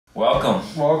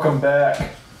Welcome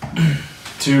back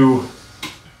to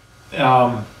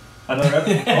another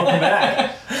episode. Welcome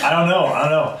back. I don't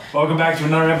know. Welcome back to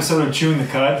another episode of Chewing the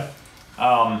Cud.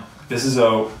 This is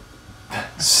a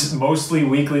mostly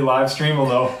weekly live stream,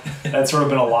 although that's sort of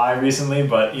been a lie recently,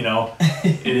 but you know,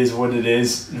 it is what it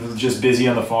is. Just busy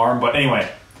on the farm. But anyway,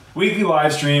 weekly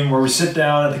live stream where we sit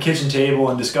down at the kitchen table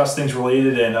and discuss things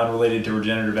related and unrelated to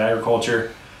regenerative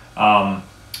agriculture.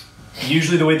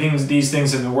 Usually the way these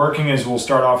things have been working is we'll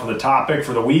start off with a topic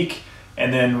for the week,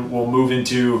 and then we'll move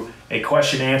into a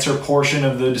question-answer portion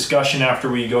of the discussion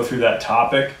after we go through that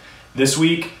topic. This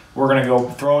week, we're going to go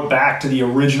throw it back to the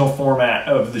original format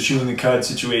of the Chewing the Cud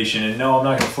situation. And no, I'm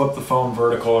not going to flip the phone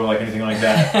vertical or like anything like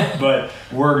that. But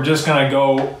we're just going to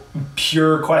go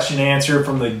pure question-answer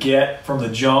from the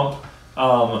jump.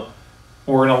 We're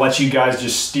going to let you guys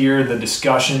just steer the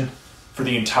discussion for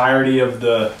the entirety of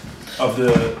the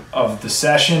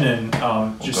session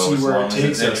and just see where it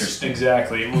takes us.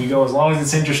 Exactly. We go as long as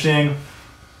it's interesting,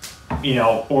 you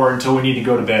know, or until we need to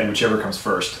go to bed, whichever comes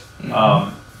first.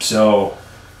 Mm-hmm. So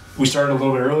we started a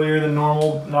little bit earlier than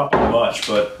normal, not by much,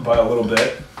 but by a little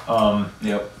bit.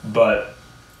 Yep. But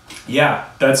yeah,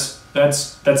 that's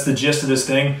the gist of this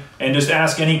thing. And just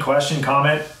ask any question,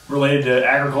 comment related to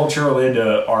agriculture, related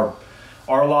to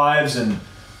our lives, and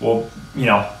we'll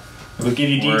give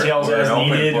you details as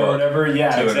needed or whatever.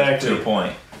 Yeah, exactly. To a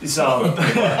point. So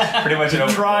pretty much an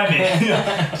try me.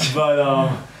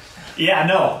 But yeah,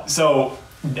 no. So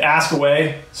ask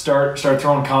away. Start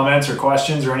throwing comments or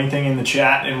questions or anything in the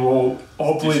chat, and we'll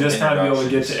hopefully this time be able to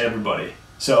get to everybody.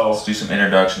 So let's do some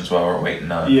introductions while we're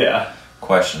waiting on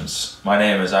questions. My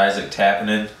name is Isaac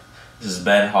Tappinen. This is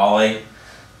Ben Hawley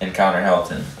and Connor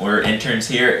Helton. We're interns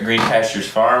here at Green Pastures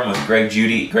Farm with Greg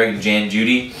and Jan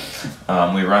Judy.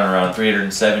 We run around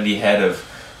 370 head of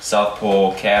South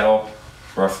Pole cattle,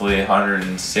 roughly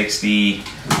 160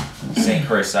 St.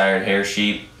 Croix sired hair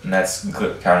sheep, and that's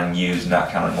counting ewes, not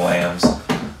counting lambs.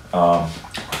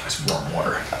 That's warm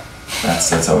water.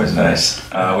 That's always nice.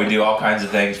 We do all kinds of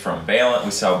things from baling.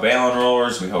 We sell baling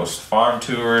rollers. We host farm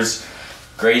tours,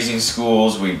 grazing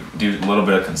schools. We do a little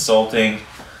bit of consulting.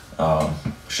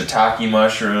 Shiitake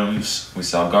mushrooms. We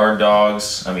sell guard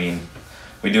dogs. I mean,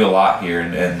 we do a lot here,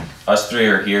 and us three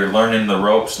are here learning the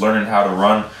ropes, learning how to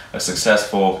run a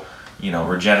successful,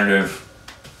 regenerative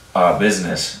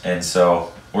business. And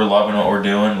so we're loving what we're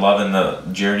doing, loving the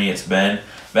journey it's been.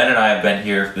 Ben and I have been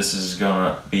here. This is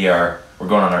going to be we're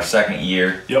going on our second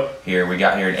year. Yep. Here. We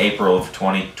got here in April of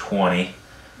 2020,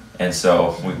 and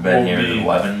so we've been here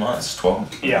 11 months,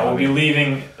 12. Yeah, we'll be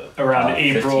leaving around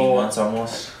April. 15 months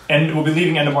almost. And we'll be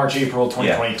leaving end of March, April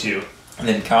 2022. Yeah. And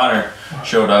then Connor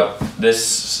showed up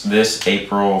this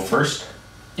April 1st?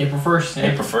 April 1st.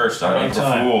 Yeah. April 1st on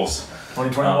April Fools.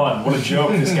 2021. What a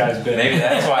joke this guy's been. Maybe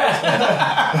that's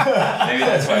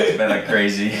why it's been a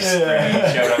crazy spring. He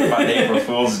showed up on April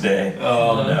Fool's Day.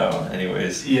 Oh no.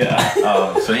 Anyways.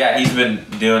 Yeah. So yeah, he's been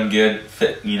doing good.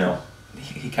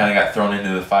 He kind of got thrown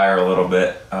into the fire a little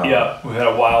bit. Yeah, we've had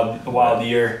a wild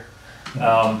year.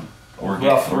 We're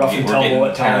rough and tumble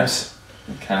at times.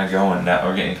 Kind of going now.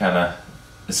 We're getting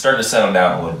it's starting to settle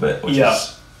down a little bit, which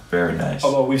is very nice.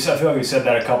 Although I feel like we've said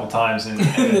that a couple times, and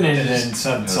then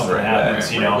something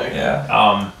happens,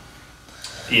 Yeah.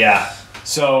 Yeah.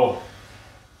 So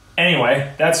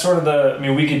anyway, that's sort of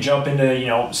we could jump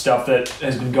into stuff that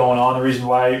has been going on. The reason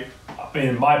why,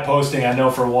 my posting, I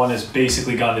know for one, has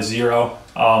basically gone to zero.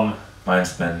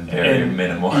 Mine's been very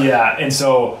minimal. Yeah, and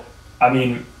so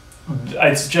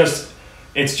it's just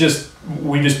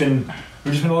we've just been a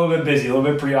little bit busy, a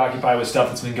little bit preoccupied with stuff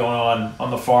that's been going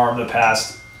on the farm the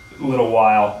past little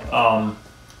while.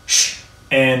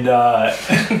 And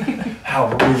how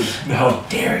rude! How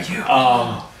dare you!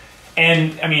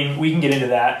 And we can get into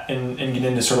that and get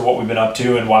into sort of what we've been up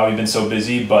to and why we've been so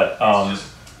busy. But a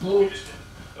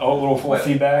little full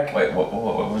feedback. Wait, what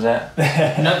was that?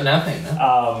 Nothing.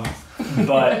 No.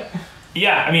 But.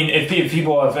 Yeah, if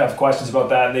people have questions about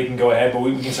that, they can go ahead, but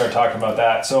we can start talking about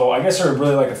that. So I guess sort of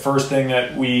really the first thing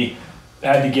that we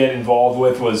had to get involved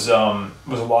with was a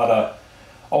lot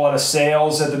of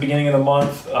sales at the beginning of the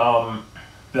month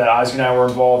that Isaac and I were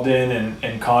involved in,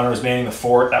 and Connor was manning the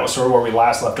fort. That was sort of where we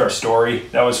last left our story.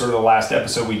 That was sort of the last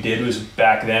episode we did, was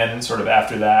back then, sort of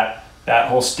after that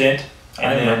whole stint. And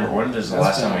I remember, when was the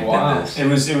last time we did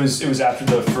this? It was after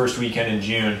the first weekend in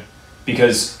June.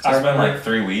 Because it's been like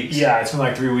 3 weeks. Yeah, it's been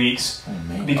like 3 weeks. Oh,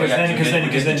 man. Because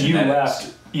then you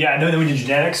left. Yeah, no, then we did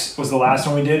genetics was the last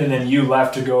one we did, and then you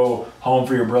left to go home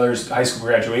for your brother's high school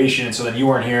graduation, and so then you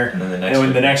weren't here. And then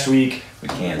the next week we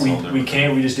canceled. We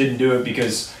just didn't do it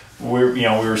because we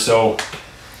were so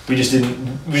we just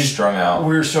didn't. We just strung out.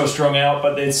 We were so strung out,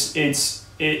 but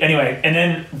anyway. And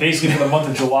then basically for the month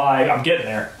of July, I'm getting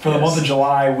there. For the month of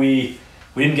July, we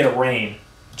didn't get a rain.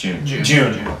 June.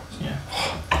 Yeah.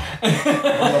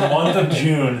 For the month of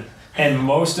June. And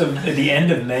at the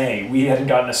end of May, we hadn't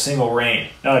gotten a single rain,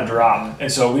 not a drop.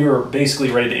 And so we were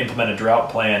basically ready to implement a drought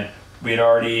plan. We had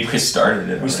already... We started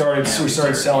it. We started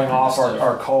selling off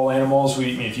our cull animals.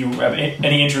 If you have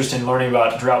any interest in learning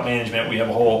about drought management, we have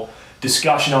a whole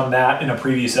discussion on that in a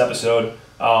previous episode.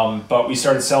 But we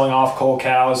started selling off cull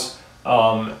cows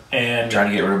and...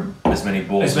 Trying to get rid of as many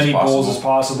bulls as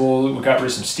possible. We got rid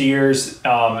of some steers.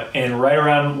 And right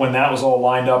around when that was all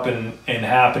lined up and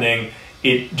happening...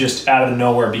 It just out of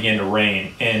nowhere began to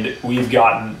rain, and we've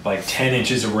gotten like 10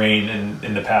 inches of rain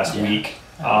in the past week.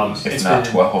 It's not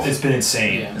 12. It's been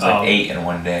insane. It's like 8 in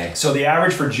one day. So the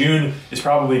average for June is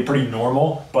probably pretty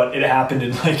normal, but it happened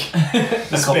in like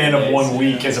the span of 1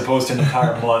 week as opposed to an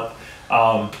entire month,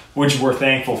 which we're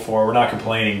thankful for. We're not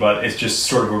complaining, but it's just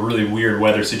sort of a really weird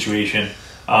weather situation.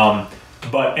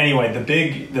 But anyway, the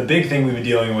big thing we've been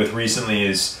dealing with recently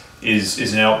is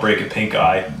an outbreak of pink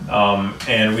eye,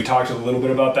 and we talked a little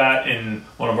bit about that in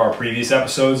one of our previous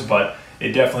episodes, but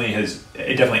it definitely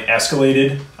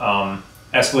escalated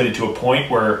to a point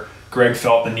where Greg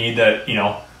felt the need that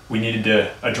we needed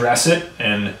to address it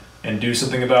and do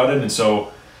something about it, and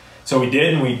so we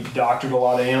did, and we doctored a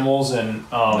lot of animals and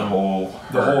the whole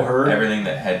herd, everything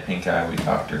that had pink eye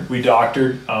we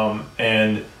doctored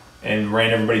and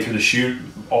ran everybody through the chute,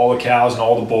 all the cows and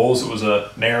all the bulls. It was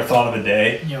a marathon of a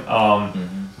day. Yep.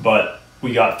 But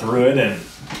we got through it, and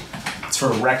it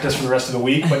sort of wrecked us for the rest of the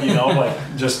week. But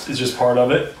it's just part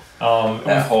of it.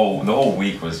 The whole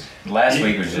week was last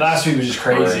week was just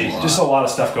crazy. Just a lot of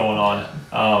stuff going on.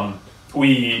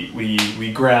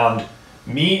 We ground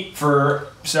meat for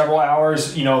several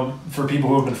hours. For people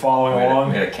who have been following along.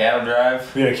 We had a cattle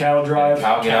drive. We had a cow get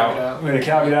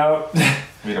out.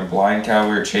 We had a blind cow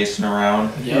we were chasing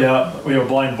around. Yep. Yeah, we have a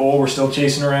blind bull we're still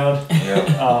chasing around.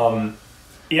 Yep.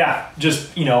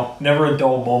 Just never a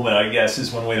dull moment, I guess,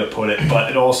 is one way to put it.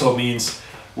 But it also means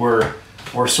we're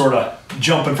sort of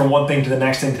jumping from one thing to the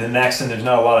next thing to the next, and there's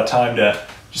not a lot of time to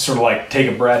just sort of like take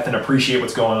a breath and appreciate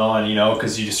what's going on,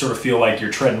 because you just sort of feel like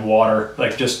you're treading water,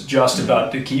 like just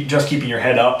about to keeping your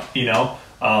head up,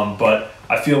 But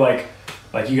I feel like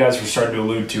you guys were starting to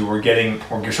allude to, we're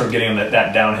sort of getting on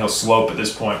that downhill slope at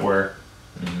this point where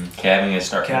calving is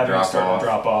starting to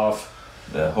drop off.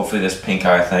 Hopefully this pink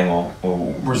eye thing will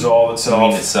resolve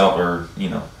itself.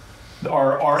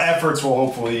 Or our efforts will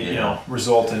hopefully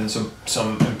result in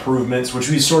some improvements, which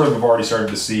we sort of have already started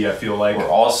to see. I feel like we're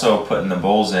also putting the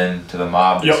bulls into the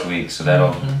mob this week, so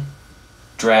that'll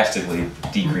drastically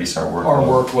decrease our workload. Our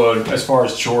workload as far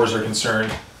as chores are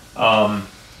concerned.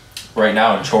 Right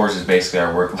now, chores is basically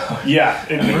our workload. Yeah,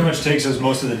 it pretty much takes us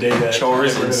most of the day.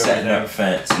 Chores and setting up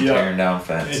fence and tearing down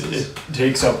fences. It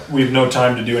takes up. We have no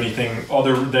time to do anything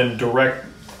other than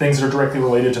things that are directly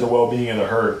related to the well-being of the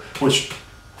herd, which,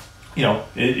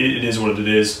 it is what it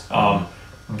is.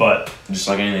 But just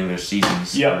like anything, there's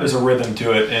seasons. Yeah, there's a rhythm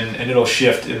to it, and it'll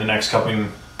shift in the next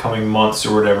coming months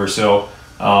or whatever. So,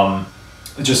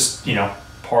 just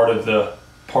part of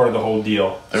the whole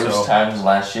deal. There was times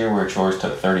last year where chores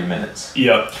took 30 minutes.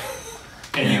 Yep.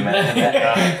 Can you imagine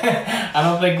that? I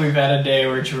don't think we've had a day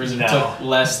where chores took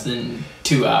less than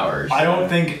 2 hours. I don't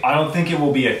think it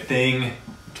will be a thing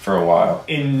for a while.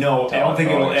 I don't think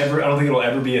it'll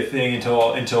ever be a thing until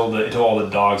all the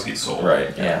dogs get sold.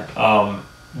 Right. Yeah.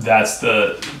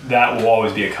 That will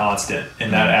always be a constant,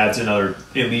 and that adds another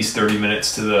at least 30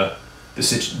 minutes to the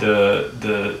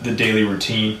daily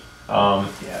routine.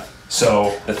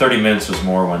 So the 30 minutes was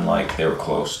more when they were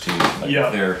close to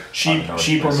their sheep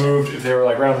were moved. If they were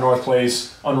around North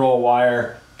Place, unroll a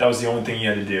wire. That was the only thing you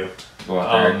had to do. Go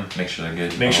out there and make sure they're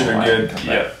good. Make sure they're good.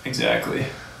 Yeah, exactly.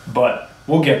 But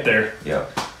we'll get there.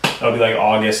 Yep. That'll be like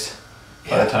August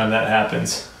by the time that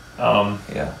happens.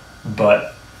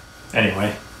 But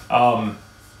anyway,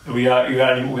 we got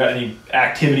any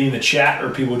activity in the chat,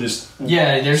 or people just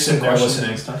there's some questions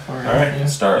listening and stuff. All right,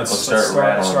 let's start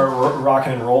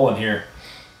rocking and rolling here.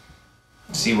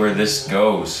 See where this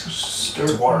goes.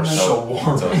 This water's so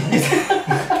warm. I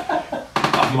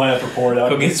might have to pour it out.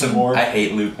 Go get some more. I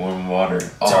hate lukewarm water.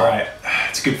 It's all right.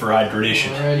 It's good for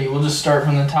hydration. Alrighty, we'll just start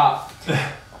from the top.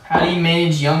 How do you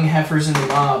manage young heifers in the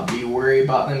mob? Do you worry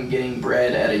about them getting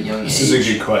bred at a young age? This is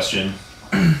a good question.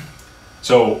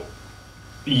 So,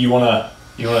 you wanna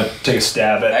take a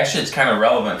stab at? Actually, it's kind of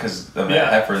relevant because of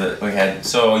that heifer that we had.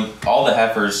 So all the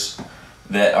heifers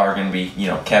that are going to be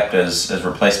kept as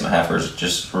replacement heifers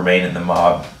just remain in the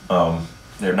mob.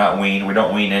 They're not weaned. We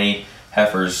don't wean any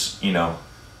heifers, you know,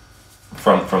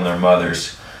 from their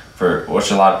mothers, for which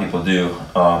a lot of people do.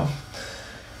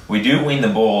 We do wean the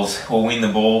bulls. We'll wean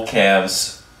the bull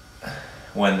calves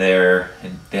when they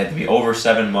have to be over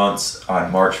 7 months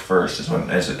on March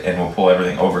 1st and we'll pull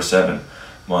everything over 7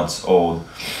 months old.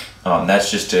 That's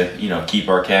just to, you know, keep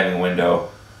our calving window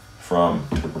from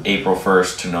April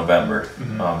 1st to November.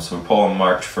 So we pull them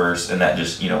March 1st, and that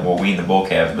just, you know, we'll wean the bull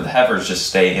calves, but the heifers just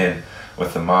stay in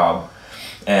with the mob.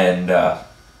 And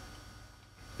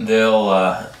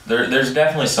there's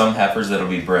definitely some heifers that'll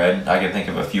be bred. I can think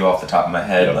of a few off the top of my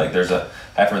head. Yep. Like there's a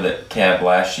heifer that calved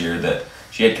last year that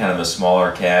she had kind of a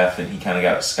smaller calf, and he kind of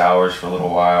got scours for a little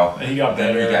while. And he got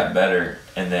better. Then he got better,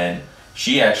 and then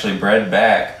she actually bred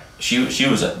back. She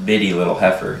was a bitty little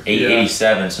heifer,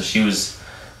 887, so she was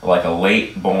like a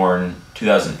late born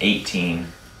 2018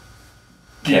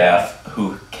 calf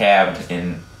who calved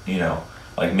in, you know,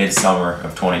 like midsummer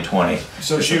of 2020.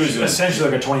 So she was essentially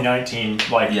like a 2019,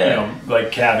 like, you know,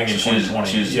 like calving in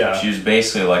 2020. She was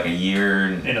basically like a year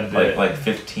in a bit. like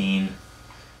 18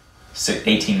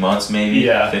 months maybe.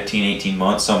 15, 18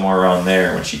 months, somewhere around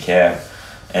there when she calved.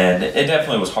 And it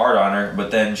definitely was hard on her, but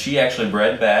then she actually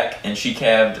bred back and she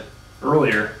calved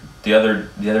earlier. The other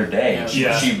day. She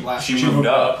moved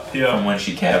up from when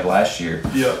she calved last year.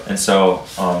 And so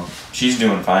she's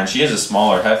doing fine. She is a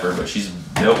smaller heifer, but she's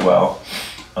built well.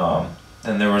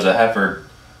 Then there was a heifer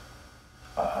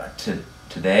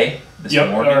today, this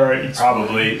morning. Or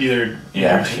probably either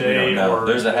today or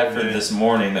there's a heifer this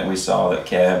morning that we saw that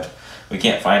calved. We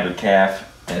can't find her calf,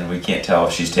 and we can't tell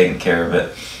if she's taking care of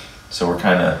it. So we're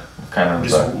kind of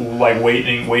just like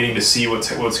waiting to see what's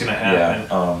gonna happen.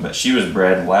 Yeah. But she was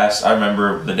bred last. I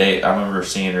remember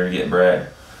seeing her get bred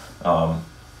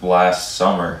last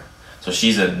summer. So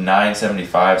she's a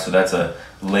 975. So that's a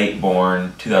late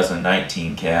born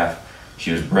 2019 calf.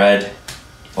 She was bred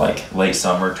like late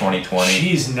summer 2020.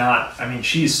 She's not. I mean,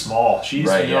 she's small. She's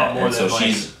not more than. So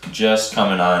she's just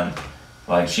coming on.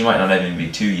 Like she might not even be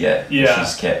 2 yet. Yeah.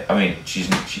 She can't be 2.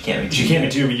 She can't be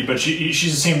 2, but she's the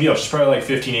same deal. She's probably like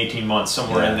 15, 18 months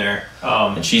somewhere in there.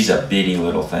 And she's a bitty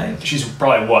little thing. She's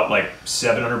probably what, like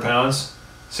 700 pounds,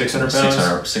 600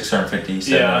 pounds, 650,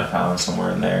 700 pounds,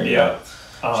 somewhere in there. Yeah.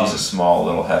 She's a small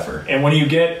little heifer. And when you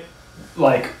get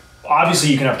like,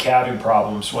 obviously you can have calving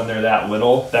problems when they're that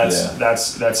little.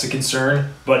 That's a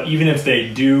concern. But even if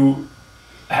they do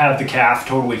have the calf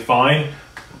totally fine,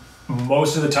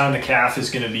 most of the time the calf is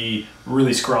going to be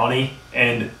really scrawny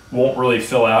and won't really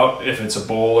fill out if it's a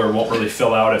bull, or won't really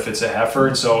fill out if it's a heifer.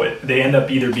 And so they end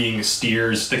up either being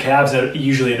steers. The calves that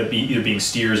usually end up either being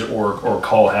steers or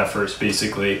cull heifers,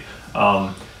 basically.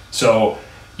 So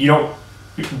you don't.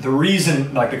 The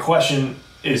reason, like the question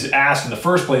is asked in the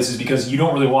first place, is because you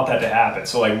don't really want that to happen.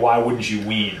 So like, why wouldn't you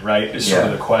wean? Right? Is sort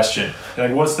of the question.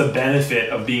 Like, what's the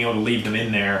benefit of being able to leave them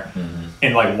in there?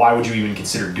 And like, why would you even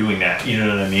consider doing that? You know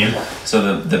what I mean?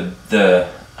 So the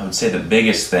I would say the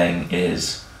biggest thing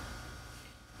is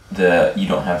you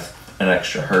don't have an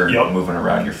extra herd moving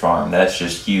around your farm. That's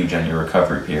just huge on your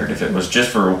recovery period. If it was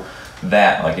just for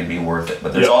that, like, it'd be worth it.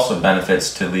 But there's also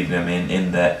benefits to leaving them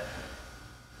in that.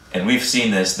 And we've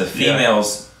seen this. The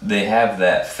females, they have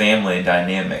that family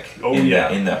dynamic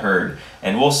in the herd,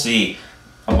 and we'll see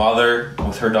a mother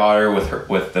with her daughter, with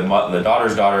the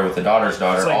daughter's daughter, with the daughter's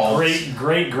daughter. It's like all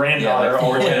great granddaughter.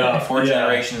 Four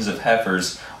generations of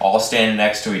heifers all standing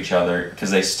next to each other,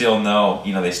 because they still know,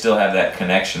 they still have that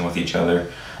connection with each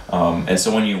other. And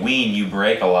so when you wean, you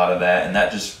break a lot of that, and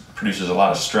that just produces a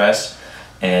lot of stress.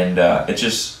 And it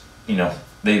just, I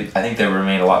think they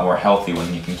remain a lot more healthy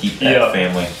when you can keep that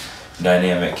family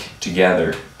dynamic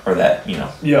together, or that,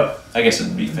 I guess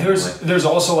it'd be family. There's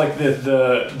also like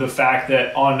the fact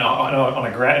that in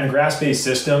a grass-based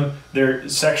system, they're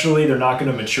not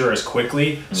going to mature as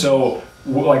quickly. Mm-hmm. So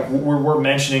like we're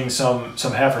mentioning some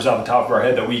heifers off the top of our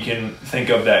head that we can think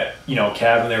of that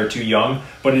calved when they were too young,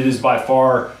 but it is by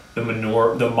far the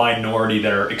minority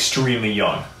that are extremely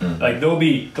young. Mm-hmm. Like there'll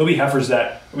be heifers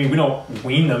that, we don't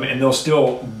wean them, and they'll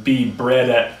still be bred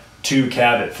at 2,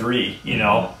 calved at 3.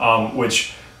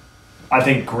 Which I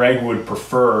think Greg would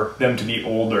prefer them to be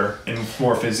older and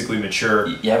more physically mature.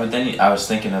 Yeah, but then I was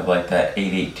thinking of like that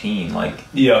 818, like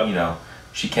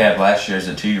she calved last year as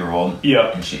a 2-year-old.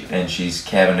 Yeah. And she's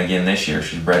calving again this year.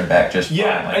 She's bred back just fine.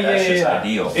 Like, that's just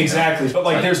ideal. Exactly. But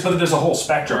like there's a whole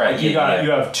spectrum. Right. Like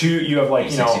you have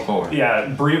like 64.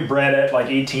 Bred at like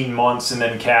 18 months and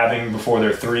then calving before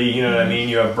they're 3. You know what I mean?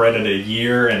 You have bred at a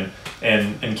year and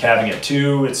calving at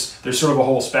 2. There's sort of a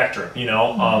whole spectrum.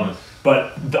 Mm-hmm.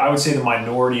 But I would say the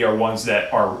minority are ones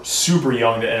that are super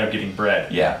young that end up getting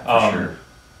bred. Yeah, for sure.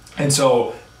 And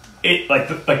so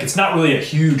it's not really a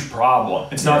huge problem.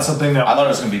 It's not something that I thought it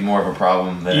was gonna be more of a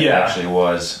problem than it actually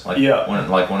was. Like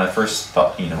when I first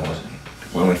thought,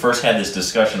 when we first had this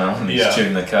discussion on these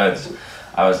chewing the cuds,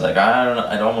 I was like, I don't know,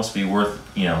 it'd almost be worth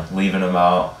leaving them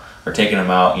out or taking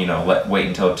them out. Wait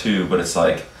until 2. But it's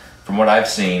like, from what I've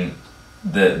seen,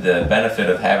 the benefit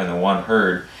of having the one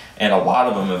herd, and a lot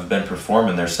of them have been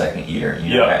performing their second year.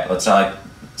 It's not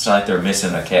like they're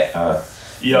missing a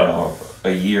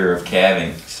year of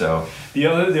calving. So the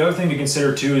other thing to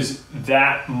consider too is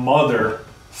that mother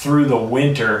through the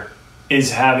winter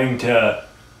is having to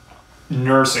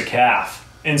nurse a calf,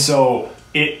 and so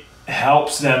it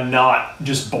helps them not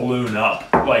just balloon up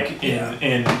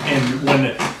and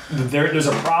when there's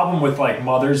a problem with like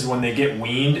mothers when they get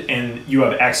weaned and you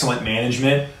have excellent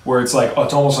management where it's like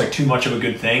it's almost like too much of a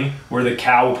good thing, where the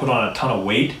cow will put on a ton of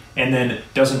weight and then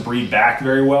doesn't breed back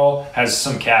very well, has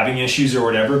some calving issues or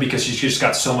whatever because she's just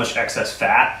got so much excess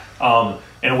fat.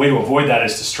 And a way to avoid that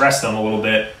is to stress them a little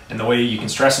bit, and the way you can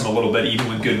stress them a little bit even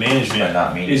with good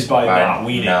management is by not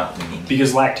weaning.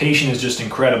 Because lactation is just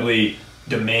incredibly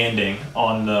demanding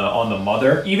on the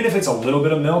mother. Even if it's a little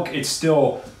bit of milk, it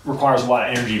still requires a lot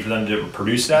of energy for them to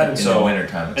produce that. And in the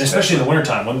wintertime, and especially in the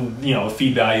wintertime when the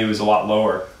feed value is a lot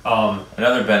lower.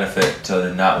 Another benefit to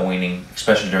the not weaning,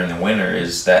 especially during the winter,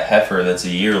 is that heifer that's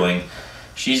a yearling,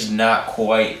 she's not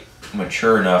quite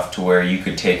mature enough to where you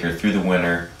could take her through the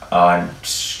winter on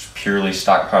purely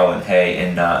stockpiling hay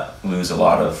and not lose a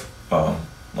lot of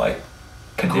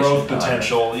growth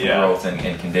potential, growth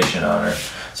and condition on her.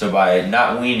 So by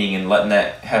not weaning and letting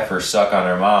that heifer suck on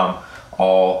her mom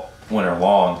all winter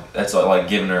long, that's like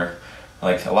giving her,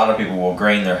 like a lot of people will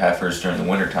grain their heifers during the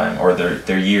wintertime or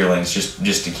their yearlings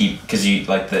just to keep, because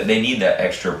they need that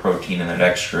extra protein and that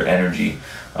extra energy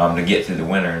to get through the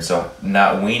winter. And so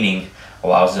not weaning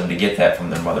allows them to get that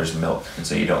from their mother's milk, and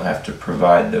so you don't have to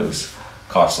provide those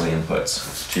costly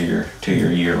inputs to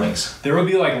your yearlings. There will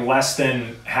be like less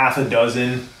than half a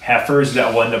dozen heifers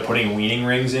that will end up putting weaning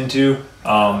rings into,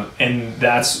 and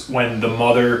that's when the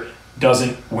mother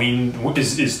doesn't wean,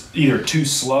 is either too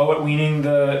slow at weaning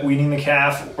the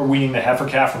calf or weaning the heifer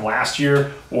calf from last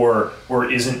year, or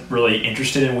isn't really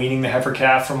interested in weaning the heifer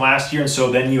calf from last year, and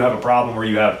so then you have a problem where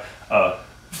you have a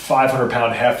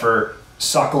 500-pound heifer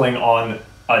suckling on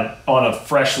a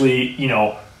freshly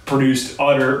produced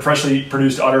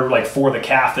udder like for the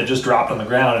calf that just dropped on the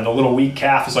ground, and the little weak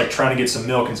calf is like trying to get some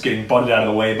milk and it's getting butted out of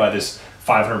the way by this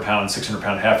 500-pound,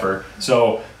 600-pound heifer.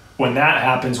 So when that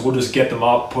happens, we'll just get them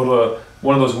up, put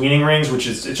one of those weaning rings, which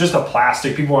is, it's just a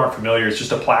plastic, people aren't familiar, it's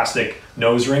just a plastic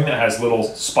nose ring that has little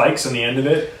spikes on the end of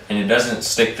it. And it doesn't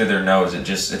stick to their nose,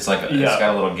 it's like, it's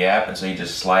got a little gap, and so you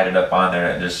just slide it up on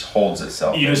there and it just holds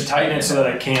itself. You just tighten it so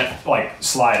that it can't like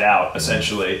slide out,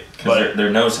 essentially. Because their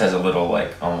nose has a little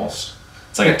like almost,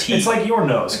 it's like a T. It's like your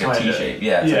nose, like a T shape.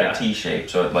 Yeah, it's like a T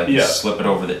shape. So it like you slip it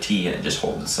over the T and it just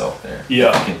holds itself there.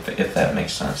 Yeah. If that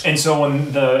makes sense. And so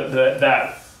when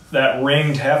that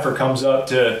ringed heifer comes up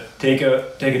to take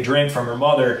a drink from her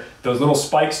mother, those little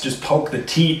spikes just poke the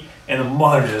teat, and the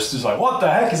mother just is like, "What the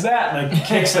heck is that?" and like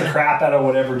kicks the crap out of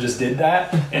whatever just did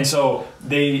that. And so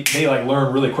they like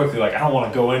learn really quickly, like, I don't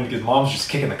want to go in because mom's just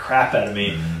kicking the crap out of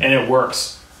me. And it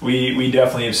works. We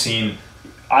definitely have seen,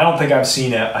 I don't think I've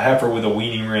seen a heifer with a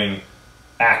weaning ring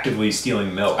actively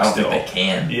stealing milk. I don't think they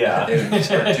can. Yeah. It would just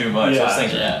hurt too much. Those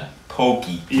things are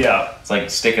pokey. Yeah. It's like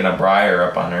sticking a briar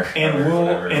up on her. And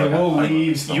we'll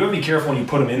leave. You gotta be careful when you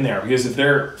put them in there, because if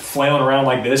they're flailing around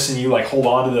like this and you like hold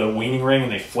on to the weaning ring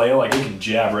and they flail, like it can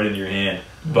jab right into your hand.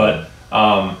 But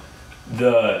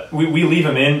we leave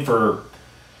them in for,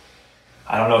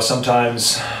 I don't know,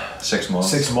 sometimes 6 months.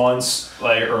 6 months,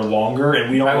 like, or longer,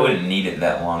 and we don't. I wouldn't need it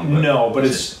that long. But no, but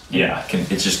it's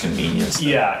it's just convenience.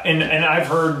 Yeah, and I've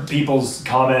heard people's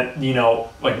comment,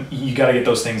 like you got to get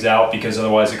those things out because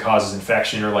otherwise it causes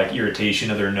infection or like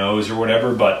irritation of their nose or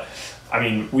whatever. But I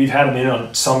mean, we've had them in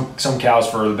on some cows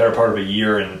for the better part of a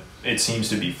year, and it seems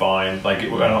to be fine. Like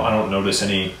I don't notice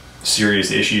any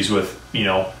serious issues with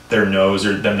their nose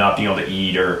or them not being able to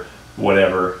eat or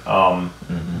whatever.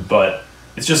 But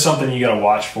it's just something you got to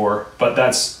watch for. But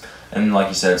that's, and like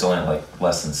you said, it's only like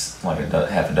less than like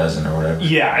half a dozen or whatever.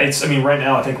 Yeah, it's. I mean, right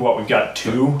now I think we've got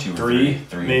two, three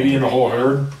maybe in the whole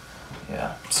herd.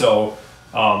 Yeah. So,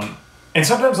 and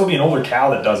sometimes there'll be an older cow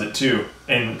that does it too,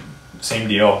 and same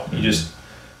deal. You just,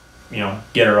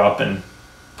 get her up and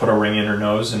put a ring in her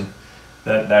nose, and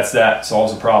that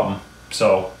solves the problem.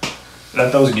 So,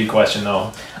 that was a good question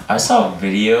though. I saw a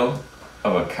video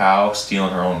of a cow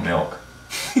stealing her own milk.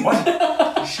 What?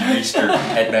 She reached her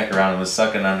head back around and was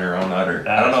sucking on her own udder.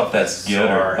 I don't know if that's good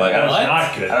or like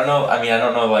not good. I don't know. I mean, I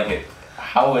don't know like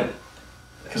how it.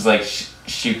 Because like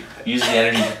she uses the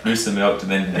energy to produce the milk to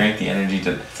then drink the energy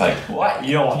to. It's like what?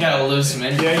 You don't want. You gotta lose some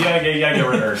energy. Yeah, you gotta get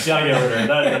rid of her. You gotta get rid of her.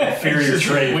 That is an inferior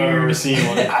trait I've ever seen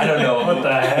one. I don't know. What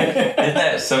the heck? Isn't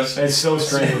that so? It's so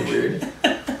strange. So weird.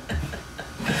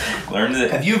 Learn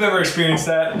that. If you've ever experienced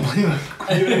that,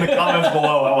 leave it in the comments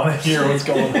below. I want to hear what's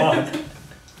going on.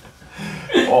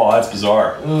 Oh, that's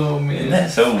bizarre. Oh man, Isn't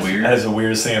that so weird? That is the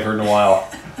weirdest thing I've heard in a while.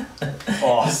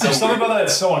 Oh, It's so there's something weird. about that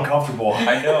that's so uncomfortable.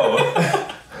 I know.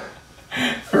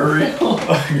 for real.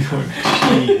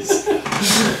 Jeez.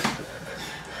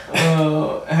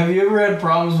 Have you ever had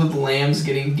problems with lambs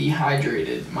getting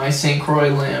dehydrated? My St. Croix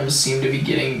lambs seem to be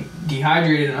getting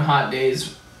dehydrated on hot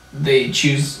days.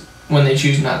 When they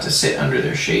choose not to sit under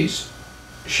their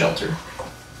shelter.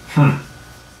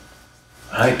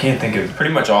 I can't think of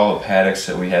Pretty much all the paddocks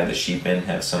that we have the sheep in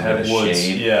have some kind of woods.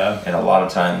 shade. Yeah. And a lot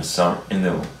of times, some in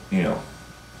the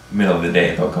middle of the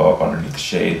day, they'll go up underneath the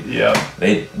shade. Yeah.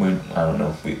 I don't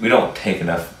know. We don't pay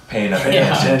enough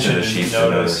attention to the sheep to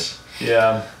notice.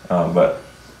 Yeah. But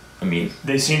I mean,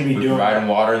 They seem to be we doing provide them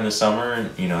water in the summer, and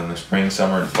in the spring,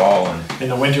 summer, and fall, and in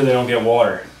the winter they don't get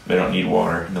water. they don't need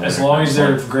water in the As winter long time. as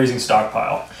they're grazing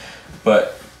stockpile.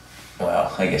 But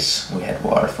well, I guess we had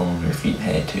water from when we were feeding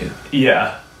hay too,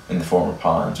 Yeah. in the form of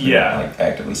ponds. We Yeah. didn't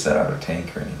actively set out a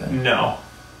tank or anything. No.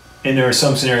 And there were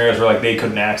some scenarios where they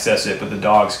couldn't access it, but the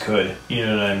dogs could. You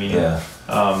know what I mean? Yeah.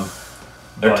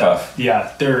 They're tough.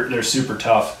 Yeah, they're super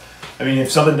tough. I mean,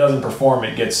 if something doesn't perform,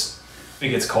 it gets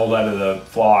called out of the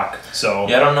flock. So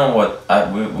Yeah, I don't know what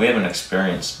we haven't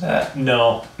experienced that.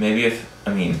 no. Maybe if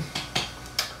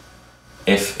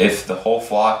the whole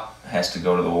flock has to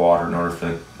go to the water in order for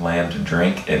the lamb to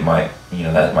drink, it might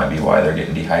that might be why they're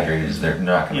getting dehydrated. Is they're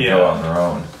not going to go on their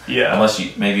own. Yeah. Unless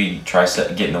you maybe try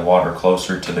getting the water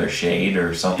closer to their shade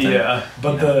or something. Yeah,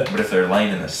 but but if they're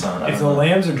laying in the sun, if the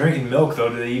lambs are drinking milk though,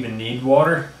 do they even need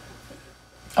water?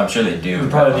 I'm sure they do. They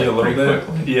probably but, need a little pretty bit.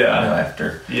 quickly, Yeah.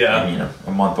 After Yeah.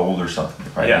 a month old or something.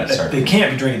 They probably Yeah, need to start they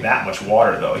can't be drinking that much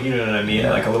water though. You know what I mean?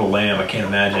 Yeah. Like a little lamb, I can't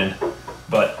imagine.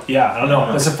 But yeah, I don't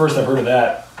know. That's the first I've heard of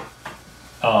that.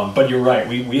 But you're right.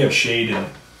 We have shade, and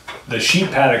the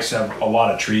sheep paddocks have a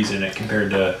lot of trees in it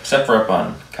compared to. Except for up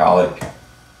on Colic,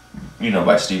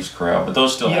 by Steve's Corral, but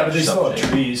those still Yeah, have but they some still have shade.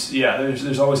 trees. Yeah,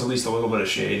 there's always at least a little bit of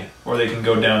shade, or they can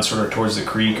go down sort of towards the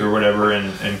creek or whatever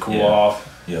and cool Yeah. off.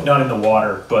 Yeah. Not in the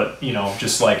water, but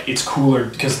just like it's cooler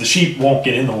because the sheep won't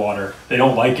get in the water. They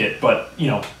don't like it, but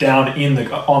down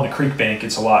on the creek bank,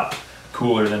 it's a lot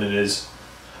cooler than it is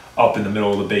up in the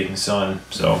middle of the baking sun.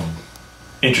 So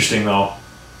interesting though,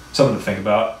 something to think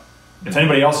about. If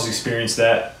anybody else has experienced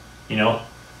that, let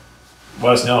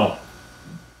us know.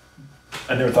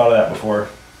 I never thought of that before.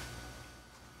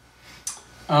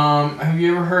 Have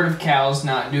you ever heard of cows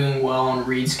not doing well on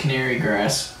Reed's canary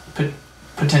grass?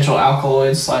 Potential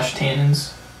alkaloids /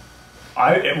 tannins.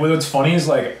 What's funny is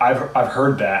like I've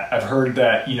heard that. I've heard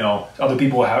that other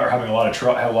people are having have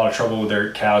a lot of trouble with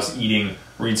their cows eating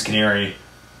Reed's canary.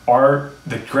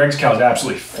 Greg's cows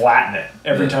absolutely flatten it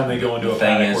every time they go into a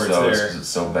paddock where it's there. It's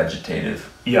so vegetative.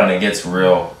 Yeah. When it gets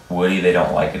real woody, they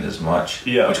don't like it as much.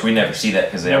 Yeah. Which we never see that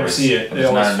because Never see it.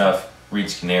 There's not enough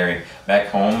Reed's canary. Back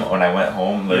home, when I went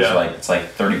home, there's it's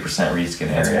like 30% Reed's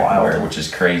canary That's wild. everywhere, which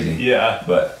is crazy. Yeah.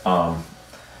 But I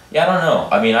don't know.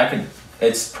 I mean,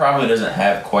 it's probably doesn't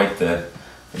have quite the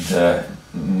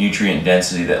nutrient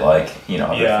density that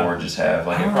other forages have.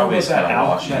 Like I it don't probably know is about kind of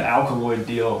washy. that alkaloid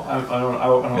deal. I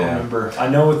don't remember. I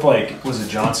know with was it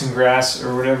Johnson grass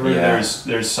or whatever? Yeah.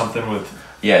 There's something with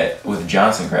With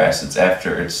Johnson grass, it's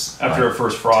after a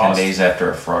first frost. 10 days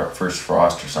after a first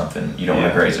frost or something. You don't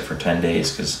want to graze it for 10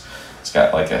 days because it's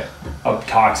got like a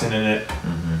toxin in it.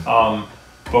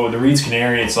 But with the Reed's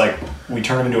canary, it's like we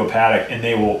turn them into a paddock and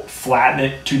they will flatten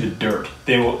it to the dirt.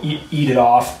 They will eat it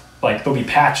off. Like there'll be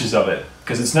patches of it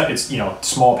because it's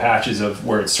small patches of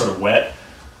where it's sort of wet.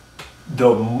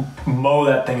 They'll mow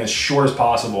that thing as short as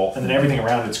possible, and then everything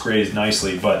around it's grazed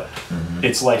nicely. But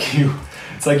it's like you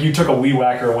took a weed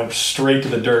whacker and went straight to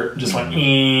the dirt, and just went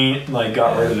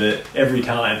got rid of it every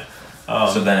time.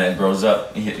 So then it grows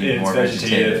up, it's more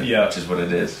vegetative, which is what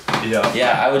it is. Yeah.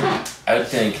 Yeah, I would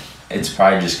think it's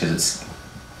probably just because it's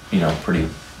pretty.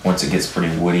 Once it gets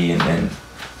pretty woody and then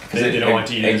because they don't like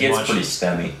to eat it as gets much. pretty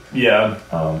stemmy. Yeah.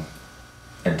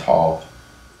 And tall.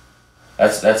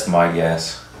 That's my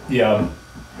guess. Yeah.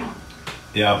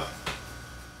 Yeah.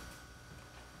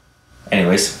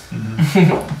 Anyways.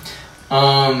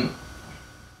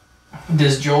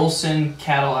 Does Joel send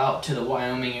cattle out to the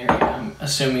Wyoming area? I'm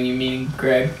assuming you mean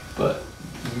Greg, but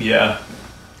Yeah.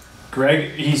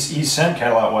 Greg, he's sent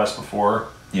cattle out west before.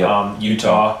 Yeah.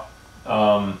 Utah.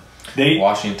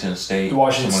 Washington State.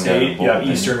 Washington State, yeah,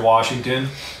 Eastern Washington.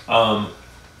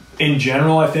 In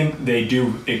general, I think they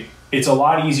do. It's a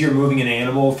lot easier moving an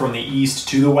animal from the east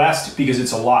to the west because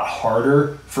it's a lot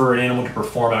harder for an animal to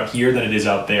perform out here than it is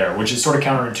out there, which is sort of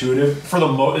counterintuitive for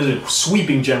the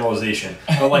sweeping generalization,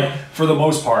 but like for the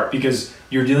most part, because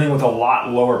you're dealing with a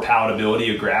lot lower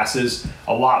palatability of grasses,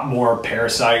 a lot more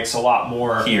parasites, a lot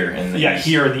more here in the east.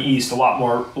 Here in the east, a lot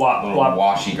more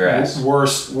washy grass,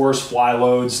 worse fly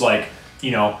loads, like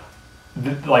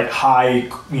like high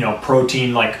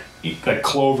protein like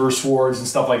clover swords and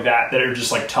stuff like that are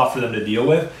just like tough for them to deal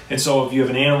with. And so if you have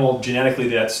an animal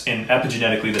genetically and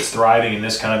epigenetically that's thriving in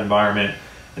this kind of environment,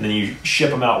 and then you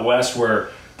ship them out west where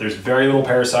there's very little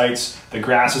parasites, the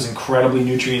grass is incredibly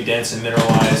nutrient dense and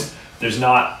mineralized, there's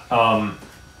not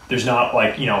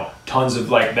like tons of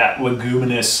like that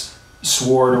leguminous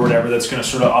sward or whatever that's going to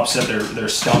sort of upset their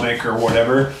stomach or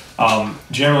whatever.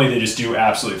 Generally they just do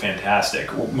absolutely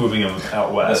fantastic moving them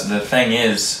out west. The thing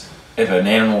is, if an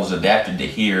animal is adapted to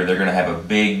here, they're going to have a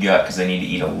big gut because they need to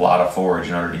eat a lot of forage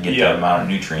in order to get the amount of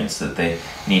nutrients that they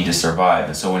need to survive.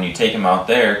 And so when you take them out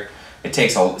there, it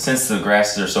takes since the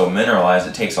grasses are so mineralized,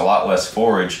 it takes a lot less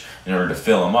forage in order to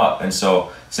fill them up. And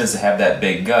so since they have that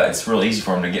big gut, it's real easy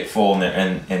for them to get full,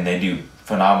 and they do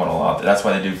phenomenal out there. That's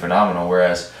why they do phenomenal.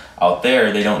 Whereas out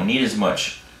there, they don't need as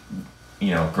much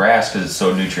grass because it's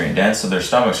so nutrient dense, so their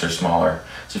stomachs are smaller.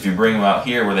 So if you bring them out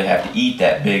here where they have to eat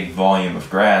that big volume of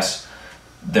grass,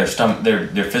 they're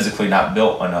physically not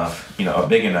built enough,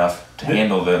 big enough to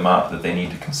handle the amount that they need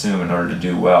to consume in order to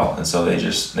do well, and so they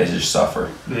just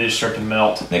suffer. They just start to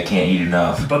melt. They can't eat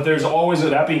enough. But there's always,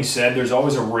 that being said, there's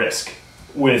always a risk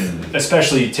with,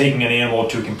 especially taking an animal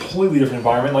to a completely different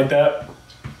environment like that.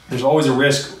 There's always a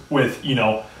risk with,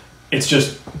 it's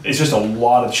just a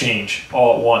lot of change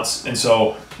all at once, and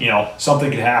so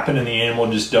something could happen and the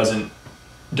animal just doesn't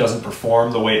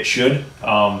perform the way it should.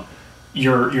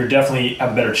 You're definitely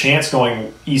have a better chance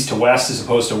going east to west as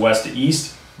opposed to west to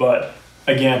east. But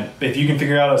again, if you can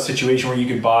figure out a situation where you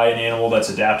could buy an animal that's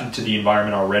adapted to the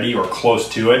environment already or close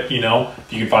to it, if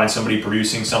you can find somebody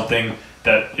producing something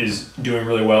that is doing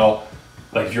really well,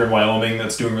 like if you're in Wyoming,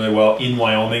 that's doing really well in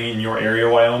Wyoming, in your area,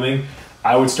 Wyoming,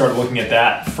 I would start looking at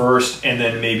that first, and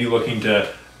then maybe looking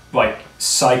to like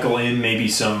cycle in maybe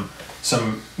some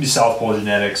South Pole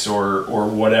genetics or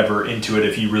whatever into it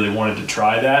if you really wanted to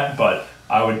try that. But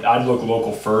I'd look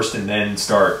local first and then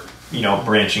start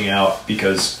branching out,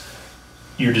 because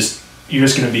you're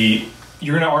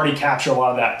gonna already capture a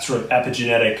lot of that sort of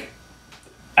epigenetic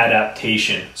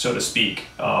adaptation, so to speak.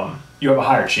 You have a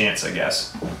higher chance, I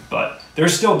guess. But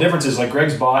there's still differences. Like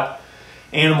Greg's bought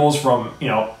animals from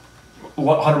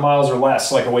 100 miles or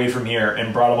less like away from here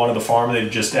and brought them onto the farm, and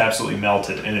they've just absolutely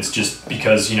melted. And it's just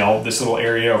because this little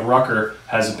area of Rucker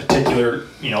has a particular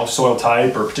soil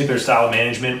type or particular style of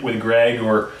management with Greg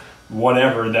or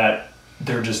whatever that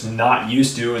they're just not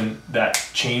used to, and that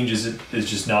change is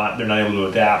just not, they're not able to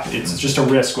adapt. It's just a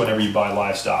risk whenever you buy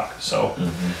livestock. So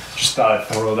just thought I'd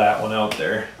throw that one out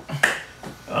there.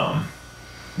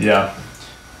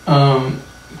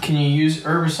 Can you use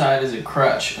herbicide as a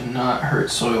crutch and not hurt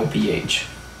soil pH?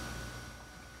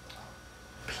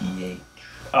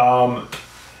 I'll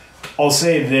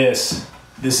say this.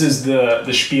 This is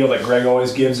the spiel that Greg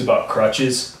always gives about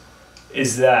crutches,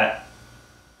 is that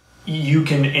you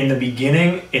can, in the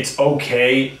beginning, it's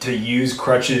okay to use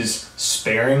crutches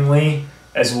sparingly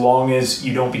as long as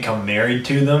you don't become married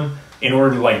to them, in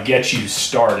order to like get you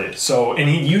started. So, and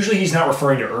usually he's not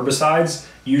referring to herbicides.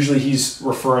 Usually he's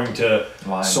referring to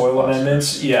soil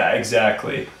amendments. Yeah,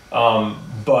 exactly.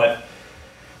 But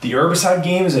the herbicide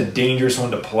game is a dangerous one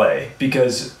to play,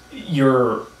 because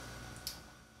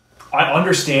I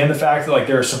understand the fact that like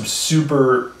there are some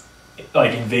super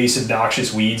like invasive,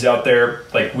 noxious weeds out there.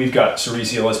 Like we've got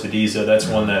Sericea lespedeza. That's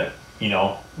one that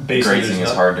basically grazing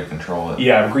is hard to control it.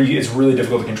 Yeah, it's really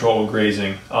difficult to control with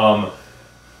grazing.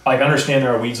 I understand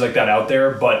there are weeds like that out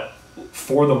there, but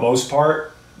for the most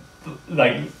part,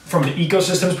 like from the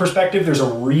ecosystem's perspective, there's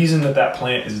a reason that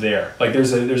plant is there. Like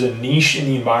there's a niche in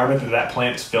the environment that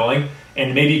plant is filling,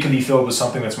 and maybe it can be filled with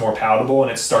something that's more palatable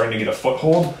and it's starting to get a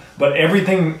foothold. But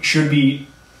everything should be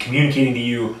communicating to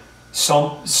you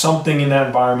something in that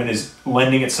environment is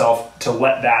lending itself to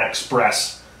let that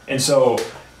express. And so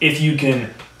if you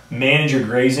can manage your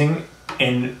grazing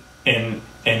and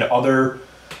other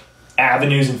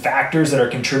avenues and factors that are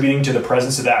contributing to the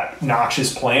presence of that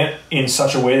noxious plant in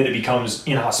such a way that it becomes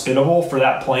inhospitable for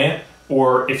that plant,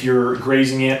 or if you're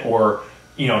grazing it or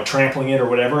trampling it or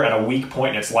whatever at a weak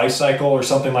point in its life cycle or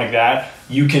something like that,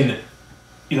 you can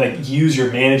use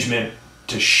your management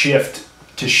to shift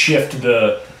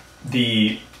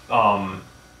the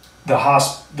the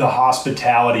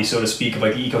hospitality, so to speak, of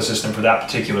like the ecosystem for that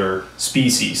particular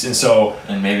species.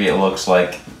 And maybe it looks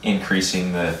like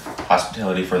increasing the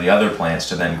hospitality for the other plants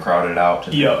to then crowd it out to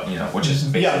which is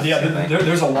basically the same thing.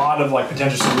 There's a lot of like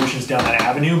potential solutions down that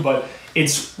avenue, but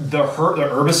it's the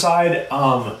herbicide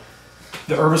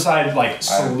like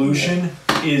solution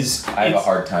is. I have a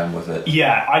hard time with it.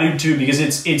 Yeah, I do too, because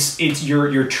it's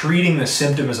you're treating the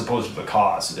symptom as opposed to the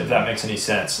cause, if that makes any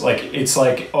sense. Like it's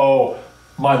like, oh,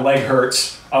 my leg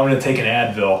hurts, I'm gonna take an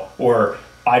Advil or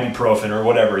ibuprofen or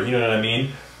whatever, you know what I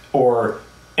mean?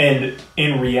 And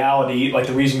in reality, like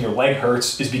the reason your leg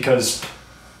hurts is because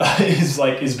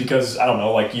is because I don't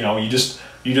know, like, you know, you just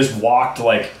walked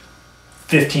like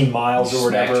 15 miles or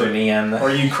whatever, or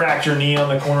you cracked your knee on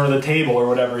the corner of the table or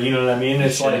whatever, you know what I mean?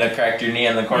 It's like, have cracked your knee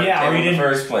on the corner of the table in the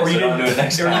first place, so don't do it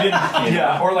next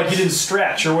time. Or like you didn't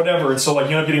stretch or whatever, and so like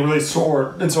you end up getting really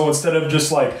sore, and so instead of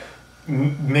just like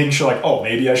making sure like, oh,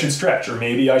 maybe I should stretch, or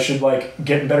maybe I should like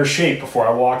get in better shape before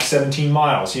I walk 17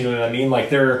 miles, you know what I mean? Like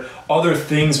there are other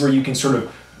things where you can sort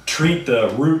of treat the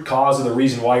root cause of the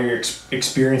reason why you're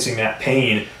experiencing that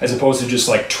pain, as opposed to just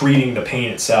like treating the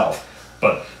pain itself.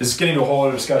 But this is getting to a whole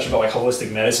other discussion about like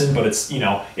holistic medicine, but it's, you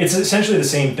know, it's essentially the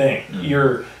same thing.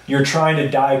 Mm-hmm. You're trying to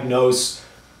diagnose,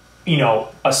 you know,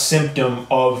 a symptom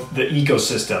of the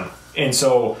ecosystem. And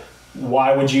so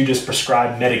why would you just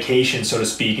prescribe medication, so to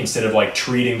speak, instead of like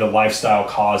treating the lifestyle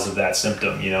cause of that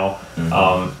symptom, you know?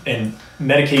 Mm-hmm. And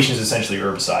medication is essentially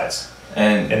herbicides.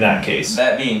 And in that case.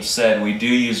 That being said, we do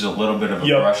use a little bit of a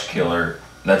brush killer.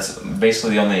 That's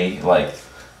basically the only like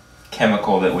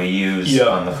chemical that we use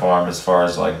on the farm as far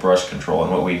as like brush control.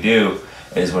 And what we do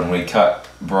is when we cut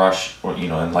brush, or you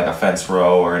know, in like a fence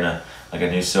row or in a like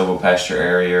a new silvopasture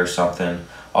area or something,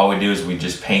 all we do is we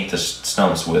just paint the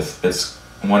stumps with, it's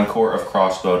 1 quart of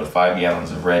crossbow to 5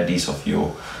 gallons of red diesel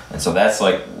fuel. And so that's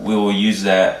like, we will use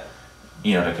that,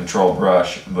 you know, to control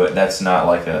brush, but that's not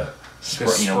like a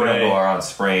you know, we don't go around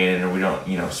spraying, and we don't,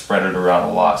 you know, spread it around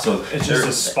a lot. So it's just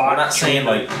a spot. We're not saying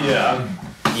like,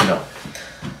 you know,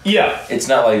 it's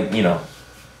not like, you know,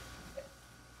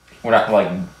 we're not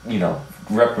like, you know,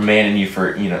 reprimanding you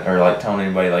for, you know, or like telling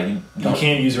anybody like you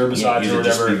can't use herbicides or whatever.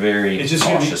 Just be very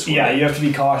cautious. You have to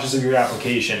be cautious of your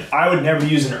application. I would never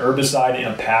use an herbicide in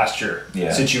a pasture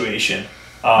situation.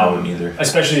 I wouldn't either,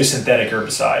 especially a synthetic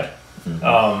herbicide.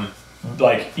 Mm-hmm.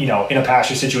 Like, you know, in a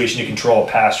pasture situation to control a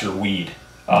pasture weed.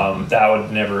 I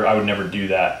would never do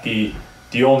that. The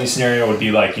only scenario would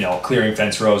be like, you know, clearing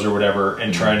fence rows or whatever,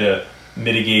 and trying to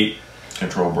mitigate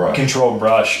control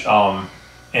brush.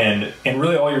 And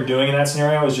really all you're doing in that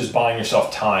scenario is just buying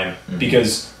yourself time,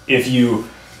 because if you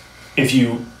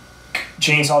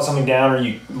chainsaw something down, or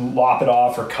you lop it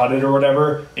off or cut it or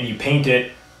whatever, and you paint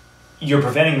it, you're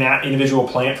preventing that individual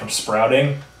plant from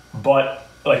sprouting, but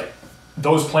like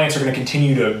those plants are going to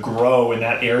continue to grow in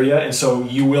that area, and so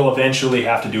you will eventually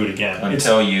have to do it again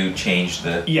until you change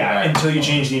the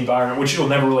environment, which will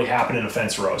never really happen in a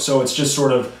fence row. So it's just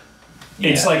sort of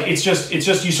it's just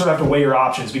you sort of have to weigh your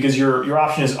options, because your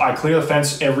option is, I clear the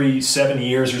fence every 7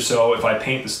 years or so if I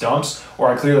paint the stumps, or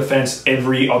I clear the fence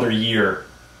every other year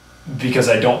because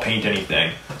I don't paint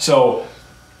anything. So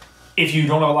if you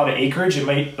don't have a lot of acreage, it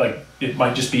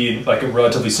might just be like a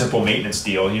relatively simple maintenance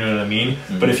deal, you know what I mean?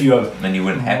 Mm-hmm. But if you have then you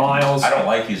wouldn't have miles, I don't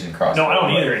like using crossbow. No, I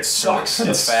don't either. It sucks. For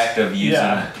the fact of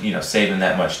using, you know, saving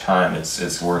that much time,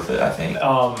 it's worth it, I think.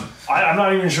 I'm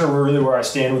not even sure really where I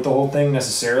stand with the whole thing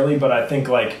necessarily, but I think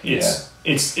like it's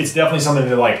definitely something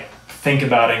to like think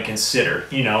about and consider,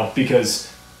 you know,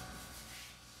 because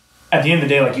at the end of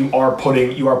the day, like you are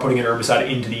putting an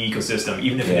herbicide into the ecosystem,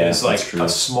 even if it is like a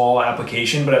small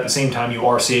application, but at the same time you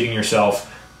are saving yourself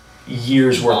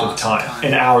years worth of time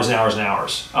and hours and hours and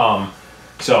hours.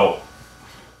 So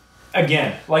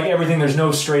again, like everything, there's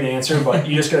no straight answer, but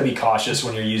you just got to be cautious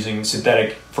when you're using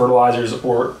synthetic fertilizers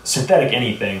or synthetic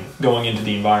anything going into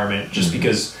the environment, just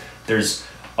because there's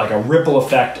like a ripple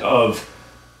effect of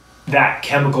that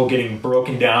chemical getting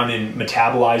broken down and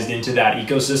metabolized into that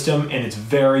ecosystem, and it's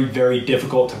very, very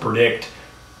difficult to predict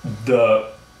the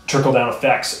trickle-down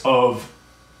effects of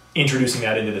introducing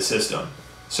that into the system.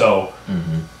 So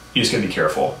you just gotta be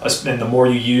careful, and the more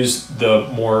you use, the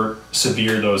more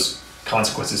severe those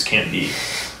consequences can be.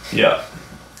 Yeah.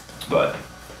 But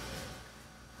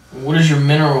what is your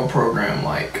mineral program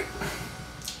like?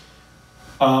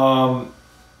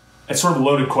 It's sort of a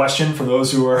loaded question for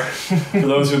those who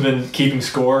have been keeping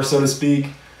score, so to speak.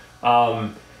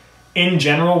 In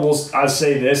general, I'd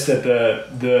say this, that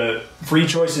the Free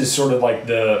Choice is sort of like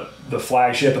the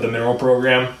flagship of the mineral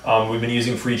program. We've been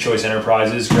using Free Choice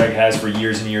Enterprises. Greg has for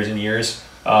years and years and years.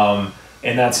 And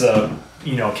that's a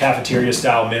cafeteria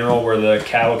style mineral where the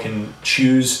cattle can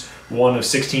choose one of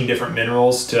 16 different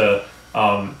minerals to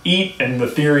eat, and the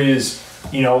theory is,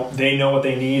 they know what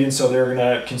they need, and so they're going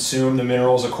to consume the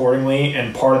minerals accordingly,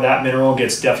 and part of that mineral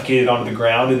gets defecated onto the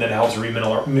ground and then helps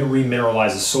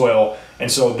remineralize the soil,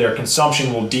 and so their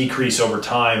consumption will decrease over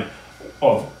time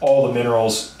of all the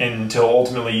minerals until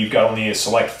ultimately you've got only a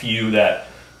select few that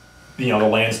the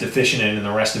land's deficient in, and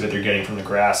the rest of it they're getting from the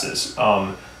grasses.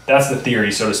 That's the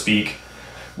theory, so to speak.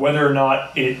 Whether or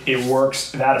not it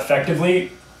works that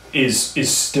effectively is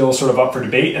still sort of up for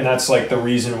debate, and that's like the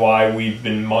reason why we've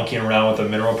been monkeying around with the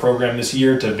mineral program this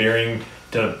year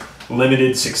to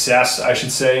limited success, I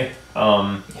should say.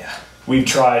 We've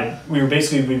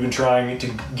been trying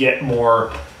to get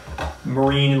more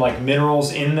marine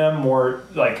minerals in them, more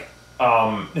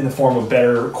in the form of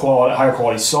higher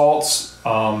quality salts,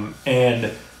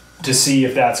 and to see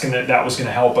if that was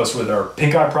gonna help us with our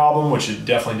pink eye problem, which it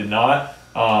definitely did not.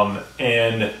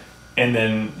 And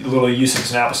then a little use of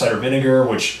some apple cider vinegar,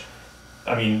 which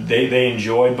they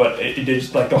enjoyed, but it did,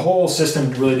 the whole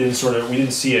system really didn't we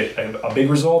didn't see a big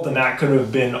result, and that could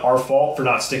have been our fault for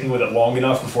not sticking with it long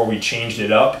enough before we changed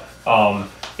it up.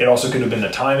 It also could have been the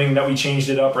timing that we changed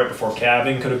it up right before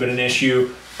calving could have been an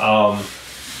issue.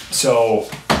 So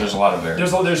there's a lot of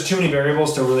variables. There's too many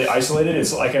variables to really isolate it.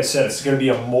 It's like I said, it's going to be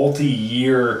a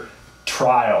multi-year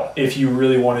trial if you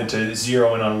really wanted to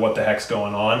zero in on what the heck's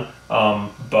going on.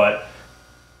 But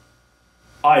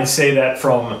I'd say that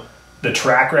from the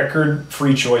track record,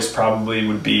 Free Choice probably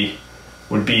would be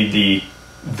the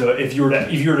if you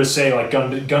were to say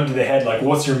gun to the head,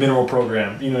 what's your mineral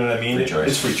program? You know what I mean? Free Choice.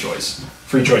 It's Free Choice.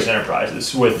 Free Choice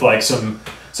Enterprises with some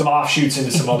offshoots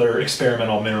into some other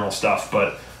experimental mineral stuff.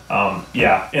 But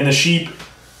and the sheep,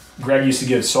 Greg used to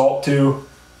give salt to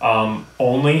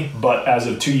only, but as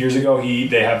of 2 years ago,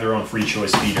 they have their own Free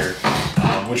Choice feeder,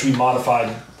 which we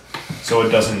modified so it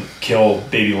doesn't kill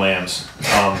baby lambs.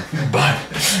 But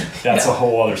that's a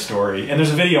whole other story. And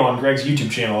there's a video on Greg's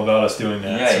YouTube channel about us doing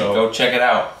that. Yeah, so go check it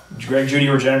out. Greg Judy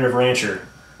Regenerative Rancher.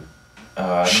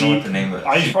 I don't know what the name of it.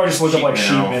 I should probably just look up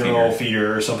sheep mineral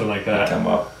feeder or something like that. Come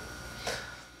up.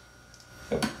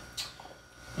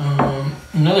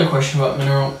 Another question about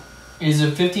mineral. Is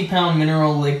a 50-pound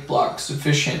mineral lick block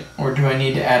sufficient, or do I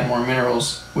need to add more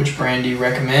minerals? Which brand do you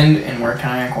recommend, and where can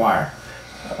I acquire?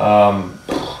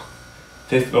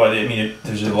 There's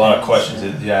a lot of questions.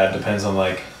 It depends on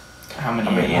how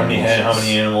many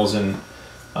animals and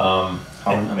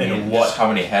what. How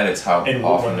many head? It's how and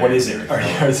often. What is it?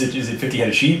 Is it 50 head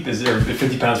of sheep? Is there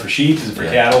 50 pounds for sheep? Is it for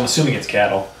cattle? I'm assuming it's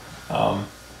cattle.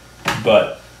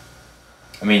 But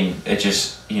it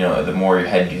just the more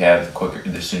head you have,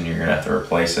 the sooner you're gonna have to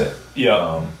replace it.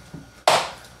 Yeah.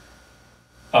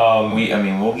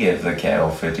 We'll give the cattle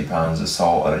 50 pounds of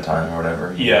salt at a time or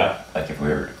whatever. Yeah. If we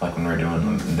were when we were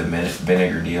doing the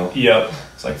vinegar deal. Yep.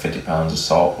 It's 50 pounds of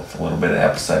salt with a little bit of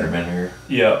apple cider vinegar.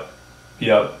 Yep.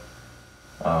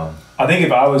 I think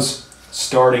if I was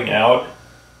starting out,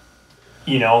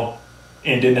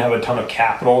 and didn't have a ton of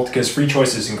capital, because Free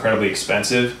Choice is incredibly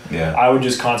expensive. Yeah. I would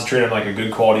just concentrate on a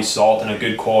good quality salt and a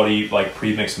good quality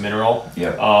pre-mixed mineral.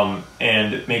 Yeah.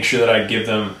 And make sure that I give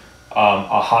them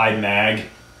a high mag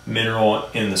mineral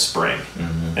in the spring,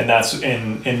 and that's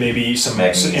and maybe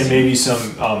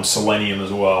some selenium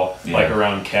as well,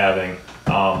 around calving.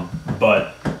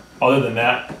 But other than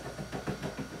that,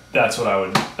 that's what I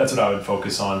would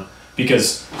focus on,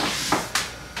 because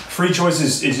Free Choice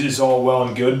is all well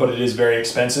and good, but it is very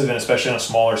expensive, and especially on a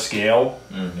smaller scale,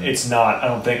 it's not, I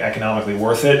don't think, economically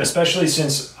worth it, especially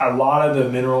since a lot of the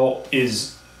mineral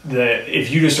is if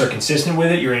you just are consistent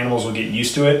with it, your animals will get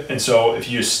used to it. And so if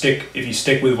you stick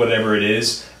with whatever it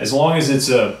is, as long as it's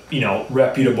a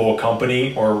reputable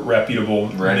company or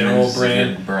reputable mineral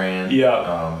brand.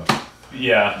 Yeah.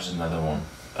 There's another one.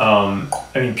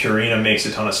 Purina makes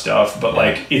a ton of stuff, but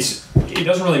it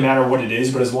doesn't really matter what it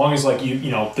is, but as long as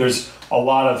there's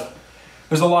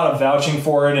a lot of vouching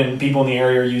for it, and people in the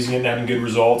area are using it and having good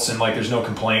results, and there's no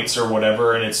complaints or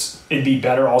whatever, and it'd be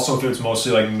better also if it was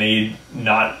mostly made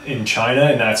not in China,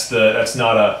 and that's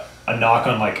not a knock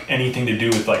on anything to do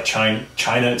with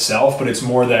China itself, but it's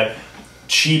more that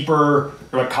cheaper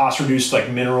or cost reduced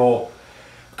mineral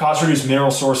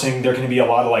sourcing. There can be a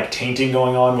lot of tainting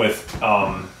going on with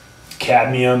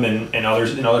cadmium and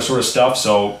other sort of stuff.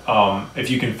 So if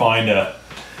you can find a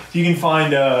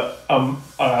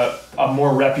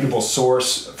more reputable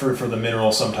source for the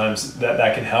mineral, sometimes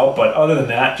that can help. But other than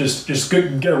that, just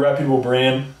get a reputable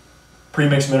brand,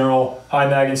 premixed mineral, high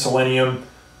mag and selenium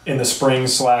in the spring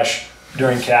 /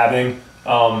 during calving,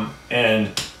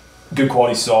 and good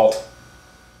quality salt.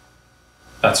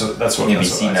 That's what Maybe that's what I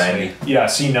C90. say. Yeah,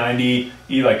 C90.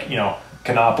 Like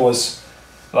Canopolis,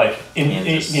 like in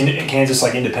Kansas,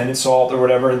 like Independent Salt or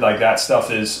whatever. Like that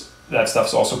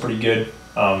stuff's also pretty good.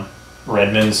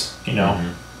 Redmond's,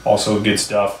 also good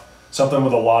stuff. Something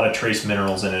with a lot of trace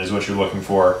minerals in it is what you're looking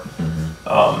for.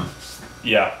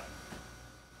 Yeah.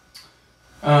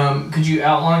 Could you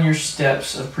outline your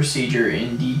steps of procedure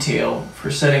in detail for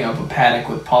setting up a paddock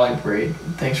with polybraid?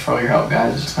 Thanks for all your help,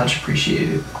 guys. It's much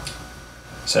appreciated.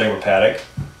 Setting up a paddock.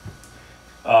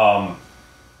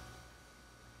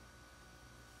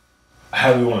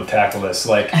 How do we want to tackle this?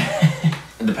 Like,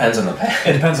 it depends on the paddock.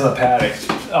 It depends on the paddock.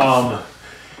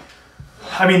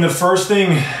 I mean, the first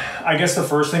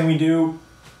thing we do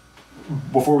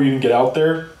before we even get out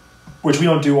there, which we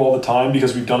don't do all the time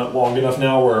because we've done it long enough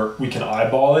now where we can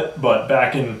eyeball it, but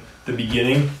back in the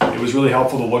beginning, it was really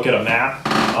helpful to look at a map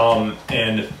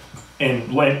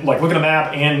and look at a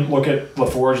map and look at the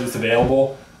forage that's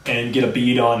available and get a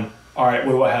bead on, all right,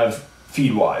 what do I have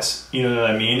feed-wise? You know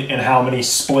what I mean? And how many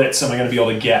splits am I going to be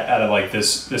able to get out of like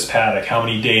this paddock? How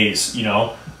many days,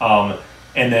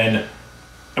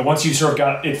 and once you sort of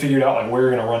got it figured out, like where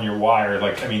you're going to run your wire,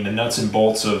 like, I mean, the nuts and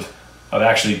bolts of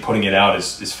actually putting it out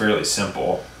is fairly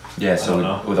simple. Yeah,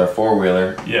 so with our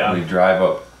four-wheeler, we drive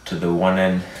up to the one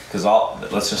end, because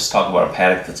let's just talk about a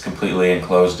paddock that's completely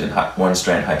enclosed in one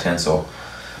strand high tensile.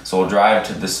 So we'll drive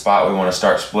to the spot we want to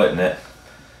start splitting it.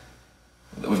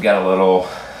 We've got a little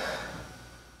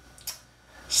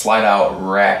slide out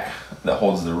rack that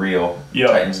holds the reel. Yep.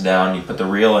 Tightens down, you put the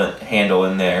reel handle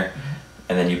in there,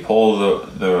 and then you pull the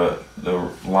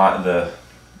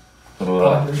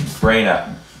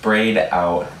braid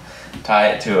out, tie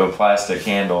it to a plastic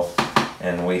handle,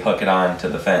 and we hook it on to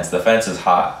the fence. The fence is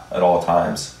hot at all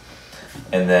times.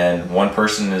 And then one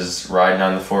person is riding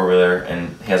on the four-wheeler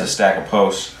and he has a stack of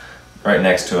posts right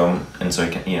next to him, and so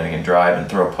he can drive and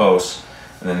throw posts.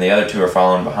 And then the other two are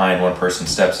following behind. One person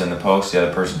steps in the post, the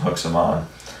other person hooks them on.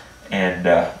 And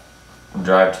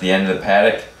drive to the end of the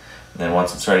paddock. And then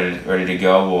once it's ready to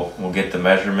go, we'll get the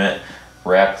measurement,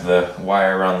 wrap the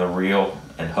wire around the reel,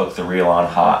 and hook the reel on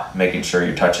hot, making sure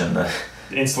you're touching the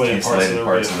insulated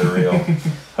parts of the reel.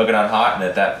 Hook it on hot, and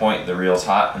at that point the reel's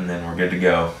hot, and then we're good to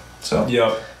go. So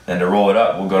then to roll it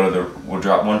up, we'll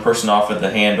drop one person off at the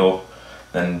handle,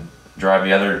 then drive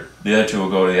the other two will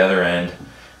go to the other end,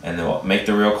 and then we'll make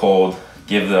the reel cold,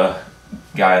 give the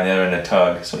guy on the other end a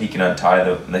tug so he can untie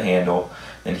the handle.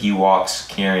 Then he walks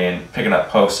picking up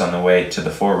posts on the way to the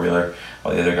four-wheeler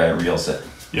while the other guy reels it.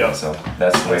 Yeah. So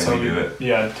that's the way we do it.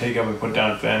 Yeah, take up and put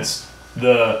down fence.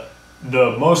 The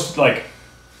most, like,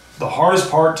 the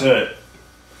hardest part to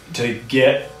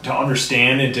get to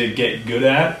understand and to get good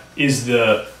at is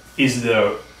the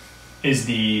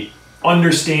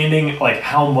understanding, like,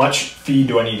 how much feed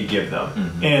do I need to give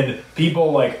them. And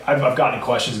people, like, I've gotten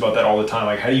questions about that all the time,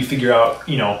 like, how do you figure out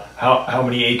how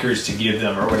many acres to give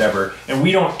them or whatever. And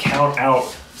we don't count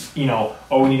out, we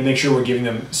need to make sure we're giving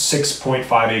them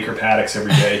 6.5 acre paddocks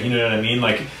every day. You know what I mean?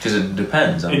 Like, because it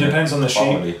depends on the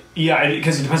quality. Shape. Yeah,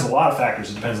 because it depends on a lot of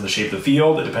factors. It depends on the shape of the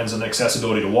field. It depends on the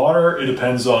accessibility to water. It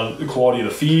depends on the quality of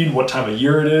the feed, what time of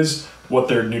year it is, what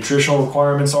their nutritional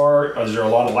requirements are. Is there a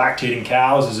lot of lactating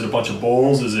cows? Is it a bunch of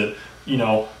bulls? Is it,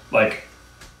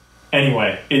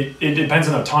 anyway, it depends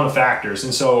on a ton of factors.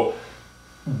 And so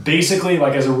basically,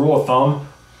 like, as a rule of thumb,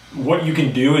 what you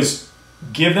can do is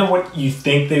give them what you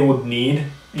think they would need,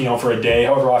 for a day,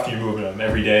 however often you're moving them,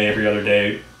 every day, every other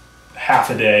day, half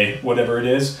a day, whatever it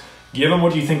is. Give them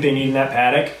what you think they need in that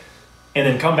paddock, and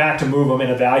then come back to move them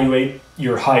and evaluate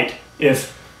your height.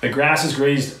 If the grass is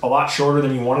grazed a lot shorter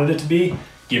than you wanted it to be,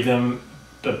 give them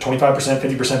a 25%,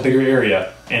 50% bigger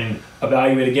area and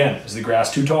evaluate again. Is the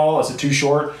grass too tall? Is it too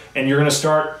short? And you're going to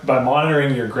start, by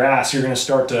monitoring your grass, you're going to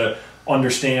start to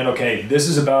understand, okay, this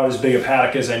is about as big a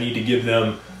paddock as I need to give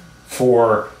them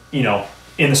for,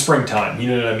 in the springtime, you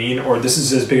know what I mean? Or this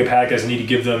is as big a paddock as I need to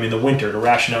give them in the winter to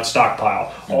ration out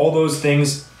stockpile. All those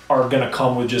things are going to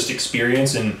come with just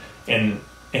experience and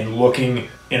looking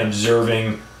and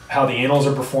observing how the animals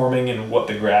are performing and what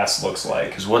the grass looks like.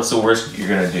 Because what's the worst you're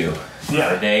going to do? Yeah.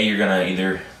 For a day,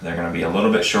 they're going to be a little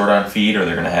bit short on feed, or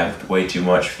they're going to have way too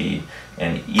much feed.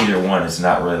 And either one is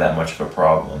not really that much of a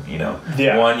problem,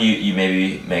 Yeah. One, you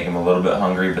maybe make them a little bit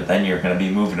hungry, but then you're going to be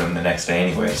moving them the next day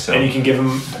anyway. So. And you can give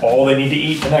them all they need to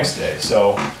eat the next day.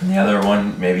 So. And the other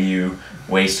one, maybe you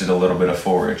wasted a little bit of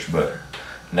forage, but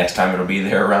next time it'll be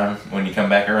there around when you come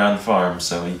back around the farm,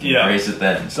 so you can raise it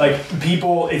then. It's like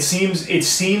people, it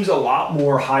seems a lot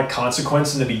more high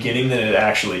consequence in the beginning than it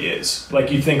actually is. Like,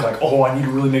 you think like, oh, I need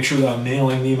to really make sure that I'm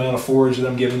nailing the amount of forage that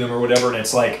I'm giving them or whatever, and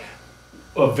it's like,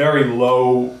 a very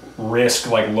low risk,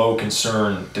 like low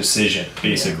concern decision,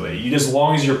 basically. You just, as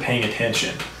long as you're paying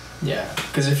attention. Yeah,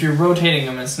 because if you're rotating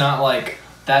them, it's not like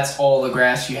that's all the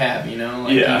grass you have, you know?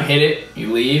 Like you hit it,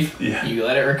 you leave, you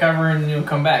let it recover, and you'll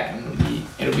come back, and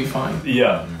it'll be fine.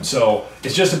 Yeah, so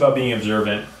it's just about being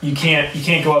observant. You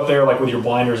can't go out there like with your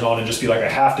blinders on and just be like, I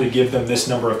have to give them this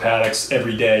number of paddocks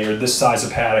every day or this size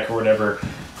of paddock or whatever.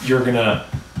 You're gonna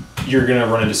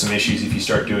run into some issues if you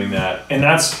start doing that. And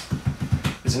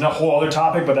it's a whole other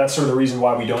topic, but that's sort of the reason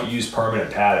why we don't use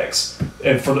permanent paddocks.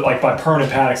 And for like by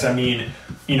permanent paddocks, I mean,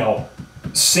 you know,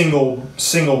 single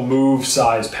move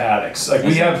size paddocks. Like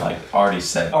we have like already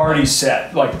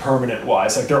set like permanent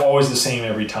wise. Like they're always the same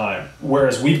every time.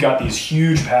 Whereas we've got these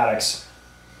huge paddocks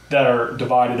that are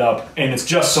divided up, and it's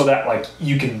just so that like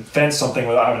you can fence something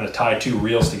without having to tie two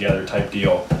reels together type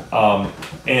deal.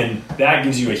 And that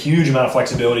gives you a huge amount of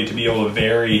flexibility to be able to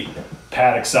vary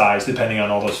paddock size depending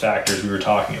on all those factors we were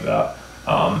talking about.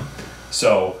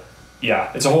 So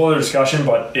yeah, it's a whole other discussion,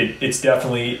 but it's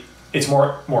definitely, it's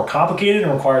more complicated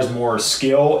and requires more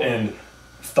skill and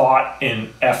thought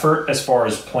and effort as far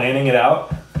as planning it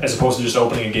out, as opposed to just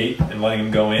opening a gate and letting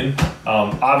them go in.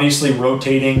 Obviously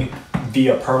rotating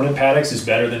via permanent paddocks is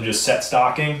better than just set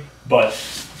stocking, but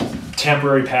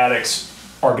temporary paddocks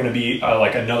are going to be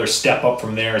like another step up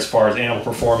from there as far as animal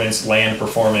performance, land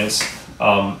performance,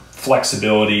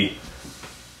 flexibility,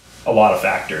 a lot of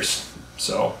factors.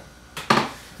 So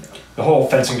the whole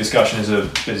fencing discussion is a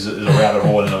rabbit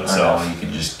hole in and of itself. I know,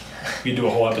 you do a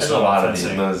whole episode. There's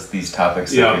a lot of these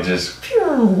topics that could just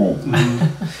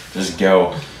just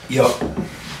go. Yep.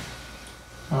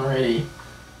 Alrighty.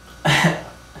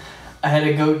 I had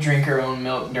a goat drink her own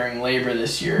milk during labor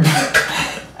this year.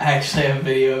 I actually have a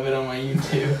video of it on my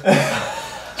YouTube.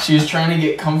 She was trying to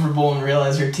get comfortable and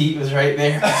realized her teat was right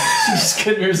there. She just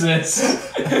couldn't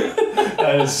resist.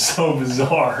 That is so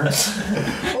bizarre.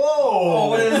 Whoa!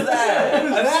 What is that?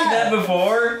 I've seen that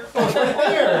before. Right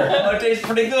there. Oh, it tastes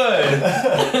pretty good.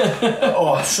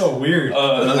 Oh, it's so weird.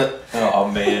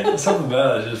 Oh man. Something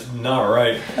about it is just not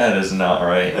right. That is not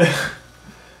right.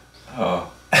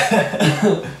 Oh.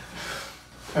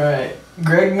 Alright.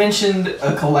 Greg mentioned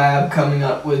a collab coming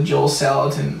up with Joel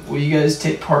Salatin. Will you guys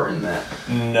take part in that?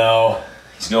 No.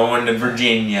 He's going to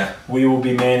Virginia. We will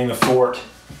be manning the fort.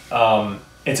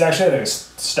 It's actually like a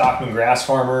Stockman Grass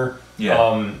Farmer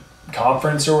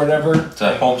conference or whatever. It's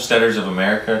a Homesteaders of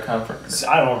America conference.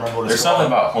 I don't remember what it's called. There's something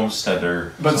about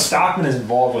Homesteader. But Stockman is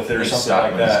involved with it or something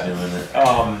like that. Doing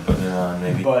it. Putting it on,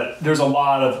 maybe. But there's a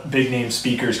lot of big name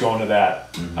speakers going to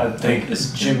that. Mm-hmm. I think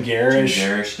it's Jim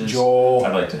Garish, Joel,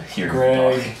 I'd like to hear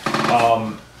Greg,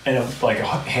 and like a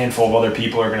handful of other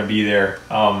people are going to be there.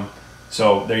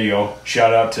 So there you go.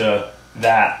 Shout out to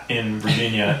that in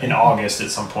Virginia in August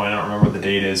at some point. I don't remember what the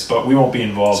date is, but we won't be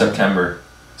involved. September.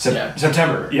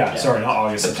 September. Yeah, sorry, not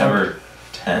August. September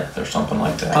 10th or something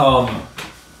like that.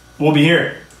 We'll be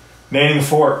here, manning the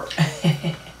fort,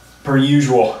 per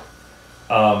usual.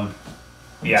 Yeah,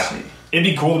 it'd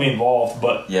be cool to be involved,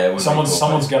 but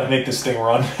someone's got to make this thing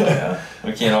run. Yeah,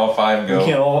 we can't all five go. We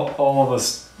can't all of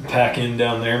us pack in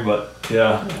down there, but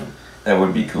yeah, that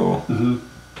would be cool. Mm-hmm.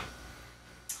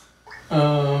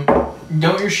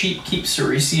 Don't your sheep keep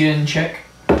sericea in check?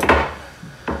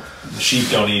 The sheep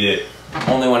don't eat it.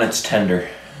 Only when it's tender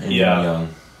and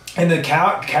young. And the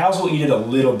cows will eat it a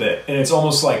little bit, and it's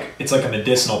almost like it's like a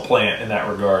medicinal plant in that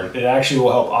regard. It actually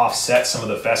will help offset some of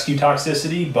the fescue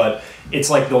toxicity, but it's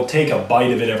like they'll take a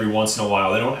bite of it every once in a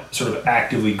while. They don't sort of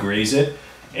actively graze it.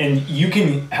 And you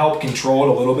can help control it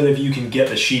a little bit if you can get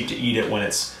the sheep to eat it when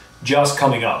it's just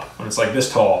coming up, when it's like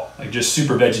this tall, like just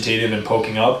super vegetative and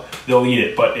poking up. They'll eat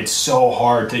it, but it's so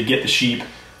hard to get the sheep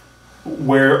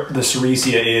where the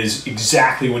sericea is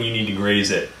exactly when you need to graze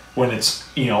it, when it's,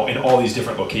 you know, in all these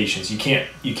different locations. You can't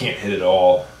hit it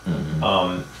all.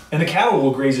 Mm-hmm. And the cattle will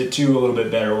graze it too a little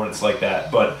bit better when it's like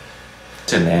that, but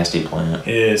it's a nasty plant.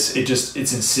 It is. It's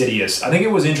insidious. I think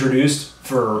it was introduced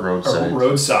for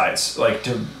roadsides, like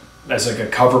as like a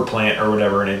cover plant or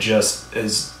whatever, and it just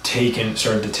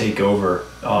started to take over.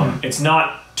 It's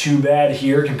not too bad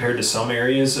here compared to some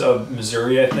areas of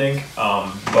Missouri, I think,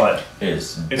 but it's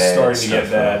starting to get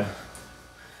bad.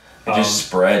 It just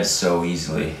spreads so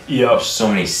easily. Yeah, there's so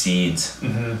many seeds,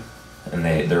 and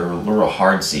they're real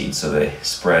hard seeds, so they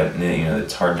spread. And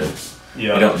it's hard to.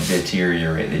 Yeah. They don't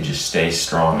deteriorate. They just stay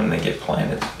strong, and they get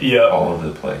planted. All over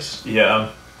the place.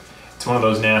 Yeah, it's one of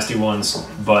those nasty ones,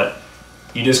 but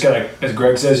you just gotta, as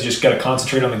Greg says, you just gotta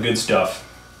concentrate on the good stuff.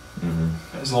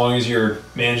 As long as you're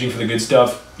managing for the good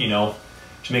stuff, it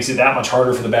makes it that much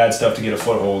harder for the bad stuff to get a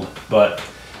foothold. But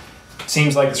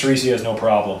seems like the Ceresia has no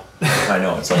problem. I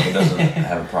know, it's like it doesn't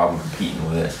have a problem competing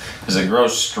with it. Because it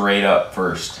grows straight up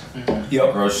first. Mm-hmm. Yep.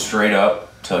 It grows straight up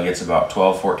till it gets about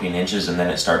 12, 14 inches, and then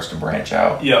it starts to branch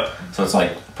out. Yep. So it's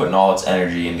like putting all its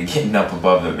energy into getting up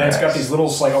above the grass. And it's got these little,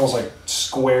 like almost like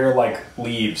square like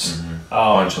leaves. A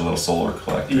bunch of little solar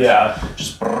collectors. Yeah.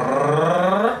 Just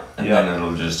brrrr, and then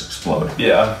it'll just explode.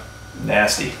 Yeah.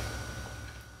 Nasty.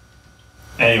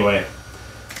 Anyway.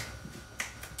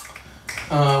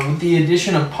 With the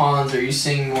addition of ponds, are you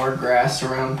seeing more grass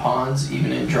around ponds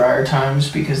even in drier times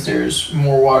because there's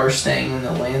more water staying in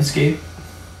the landscape?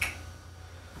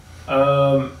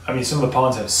 I mean, some of the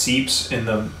ponds have seeps in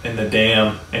the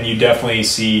dam, and you definitely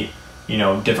see, you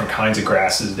know, different kinds of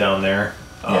grasses down there.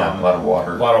 Yeah, a lot of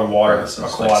water. A lot of water, grasses,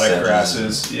 aquatic like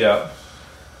grasses. Yeah.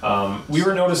 We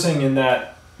were noticing in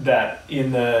that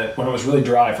in the when it was really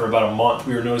dry for about a month,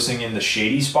 we were noticing in the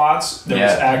shady spots there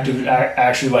was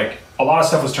actually like a lot of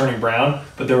stuff was turning brown,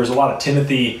 but there was a lot of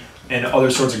timothy and other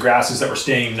sorts of grasses that were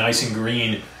staying nice and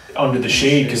green under the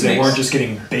shade because they weren't just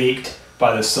getting baked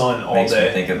by the sun all Makes day.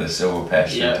 me think of the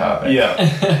silvopasture topic.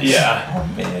 Yeah, yeah,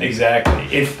 Oh, man. Exactly.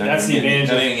 If Don't that's the even get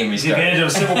me advantage, the advantage of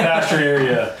a silvopasture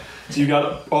area. So you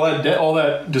got all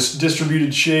that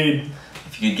distributed shade.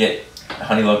 If you could get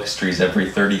honey locust trees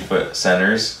every 30-foot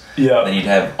centers, Yeah. then you'd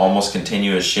have almost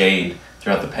continuous shade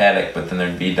throughout the paddock. But then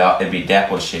it'd be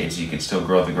dappled shade, so you could still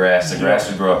grow the grass. The grass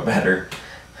would grow up better.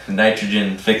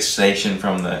 Nitrogen fixation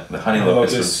from the honey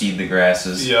locust would feed the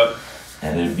grasses. Yep.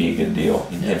 And it'd be a good deal.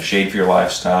 You'd have shade for your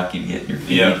livestock. You'd get your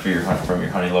feed from your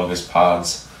honey locust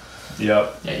pods.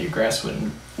 Yep. Yeah, your grass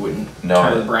wouldn't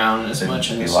turn brown as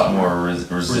much in the It'd be a lot summer. more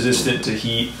Resistant to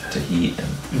heat.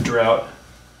 and Drought.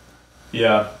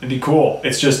 Yeah, it'd be cool.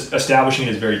 It's just establishing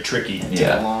it is very tricky. It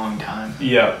took a long time.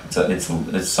 Yeah.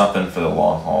 It's something for the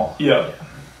long haul. Yep.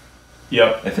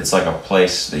 Yep. If it's like a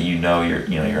place that you're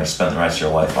gonna spend the rest of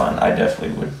your life on, I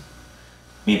definitely would.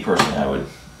 Me personally, I would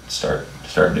start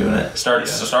doing it. Start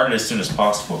it as soon as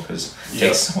possible because it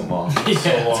takes so long. So long It's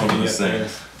one to of those get there.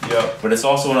 things. Yep. But it's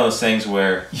also one of those things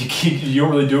where You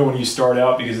don't really do it when you start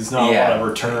out because it's not a lot of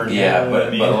return. Yeah, you know what I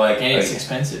mean? but like And it's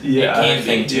expensive. Yeah. the key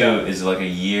thing too is like a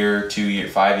year, 2 year,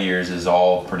 5 years is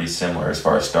all pretty similar as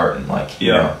far as starting. Like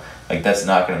you know, like that's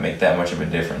not going to make that much of a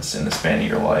difference in the span of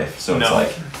your life. So it's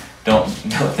like don't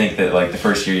think that like the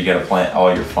first year you got to plant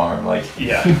all your farm. Like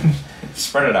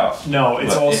spread it out. No,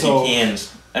 it's But also if you can.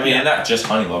 I mean, and not just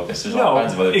honey locust. There's all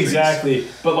kinds of other trees. Exactly.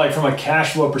 But like from a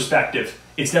cash flow perspective,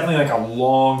 it's definitely like a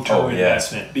long-term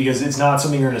investment because it's not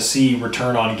something you're going to see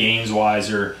return on gains wise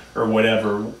or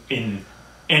whatever in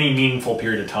any meaningful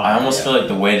period of time. I almost feel like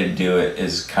the way to do it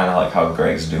is kind of like how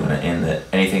Greg's doing it, in that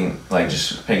anything like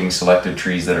just picking selective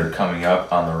trees that are coming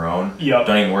up on their own. Yep.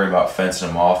 Don't even worry about fencing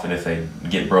them off, and if they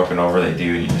get broken over, they do.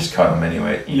 You just cut them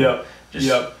anyway. Yep.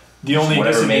 The only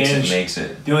whatever disadvantage makes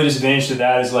it. The only disadvantage to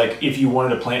that is like if you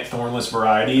wanted to plant thornless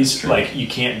varieties, like you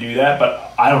can't do that.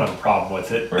 But I don't have a problem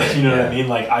with it. Right, You know what I mean?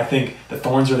 Like I think the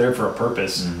thorns are there for a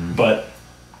purpose. But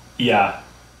yeah,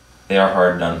 they are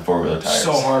hard done 4-wheeler tires.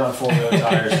 so hard on 4-wheeler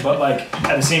tires. But like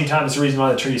at the same time, it's the reason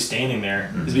why the tree is standing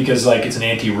there is because like it's an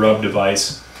anti-rub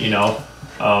device. You know.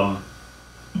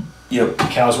 Yep.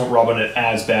 Cows won't rub on it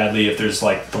as badly if there's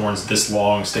like thorns this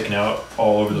long sticking out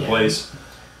all over the place.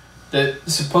 That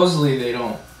supposedly they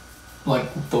don't,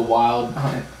 like the wild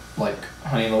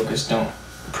honey locusts don't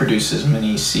produce as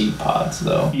many seed pods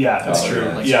though. Yeah, that's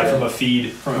true. From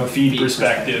a feed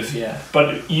perspective. Yeah.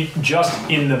 But just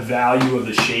in the value of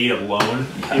the shade alone,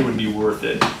 it would be worth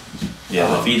it.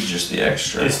 Yeah, the feed's just the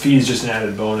extra. Its feed is just an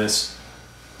added bonus.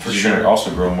 You're gonna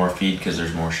also grow more feed because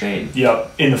there's more shade.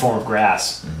 Yep, in the form of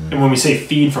grass. And when we say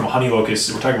feed from honey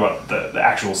locusts, we're talking about the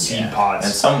actual seed pods.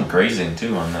 And some grazing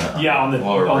too on the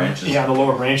lower branches. Yeah, on the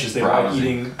lower branches, they like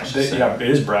eating. It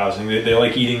is browsing. They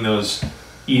like eating those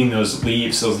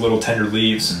leaves, those little tender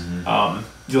leaves.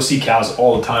 You'll see cows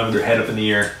all the time with their head up in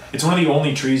the air. It's one of the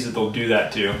only trees that they'll do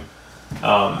that to.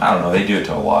 I don't know. They do it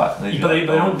to a lot. They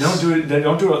don't do it. They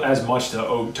don't do it as much to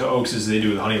oaks as they do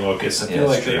with honey locusts. I feel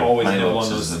like they always know on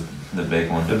those. The big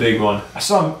one. The big one. I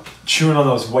saw him chewing on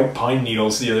those white pine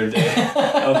needles the other day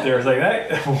out there. I was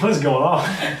like, what is going on?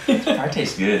 It probably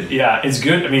tastes good. Yeah, it's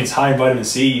good. I mean, it's high in vitamin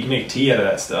C. You can make tea out of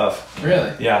that stuff.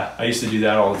 Really? Yeah, I used to do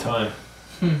that all the time.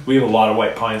 We have a lot of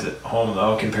white pines at home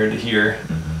though, compared to here.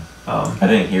 I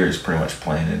think here is pretty much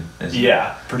planted.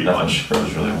 Pretty much.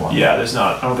 Grows really well. Yeah, there's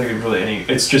not. I don't think it's really any.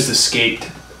 It's just escaped.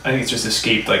 I think it's just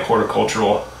escaped like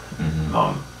horticultural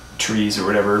trees or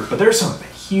whatever. But there's some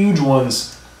huge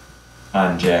ones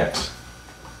on jacks.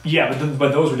 Yeah,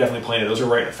 but those were definitely planted. Those are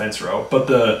right in a fence row.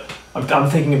 But I'm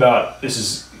thinking about, this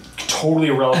is totally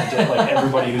irrelevant to like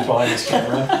everybody who's behind this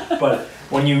camera. But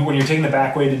when you're taking the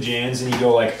back way to Jan's and you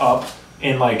go like up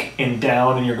and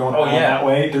down and you're going down that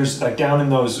way. There's like down in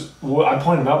those. I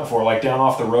pointed them out before, like down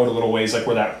off the road a little ways, like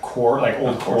where that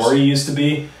old quarry used to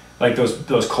be, like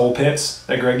those coal pits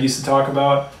that Greg used to talk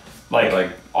about, like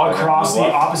across the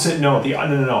opposite. No,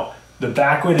 the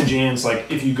back way to Jan's. Like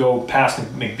if you go past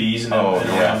McBee's and then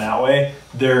around that way,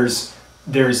 there's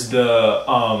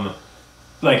the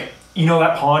like. You know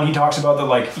that pond he talks about that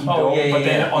like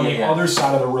then on the other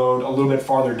side of the road a little bit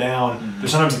farther down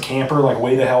there's sometimes a camper like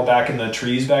way the hell back in the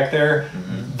trees back there.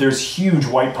 There's huge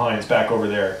white pines back over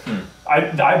there. I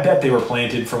bet they were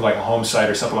planted from like a home site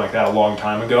or something like that a long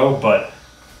time ago, but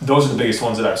those are the biggest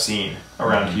ones that I've seen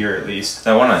around here at least.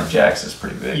 That one on Jack's is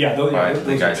pretty big. Yeah, those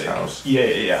the guy's house.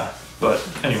 Yeah. But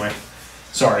anyway,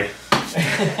 sorry.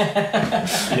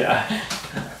 Yeah.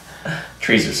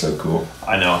 Trees are so cool.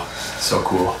 I know. So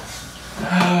cool.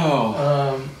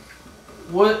 Oh.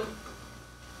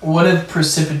 What have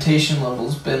precipitation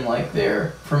levels been like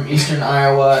there from eastern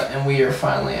Iowa, and we are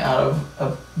finally out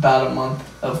of about a month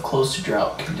of close to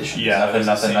drought conditions? Yeah,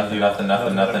 nothing.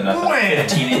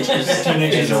 15 inches in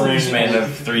a span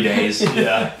of 3 days.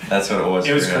 Yeah. That's what it was.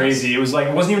 It was crazy. It was like,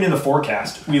 it wasn't even in the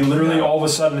forecast. We literally all of a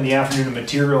sudden in the afternoon it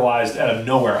materialized out of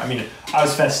nowhere. I mean, I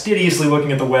was fastidiously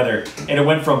looking at the weather, and it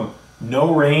went from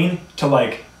no rain to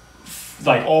like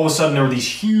all of a sudden there were these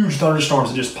huge thunderstorms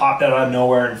that just popped out of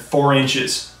nowhere and 4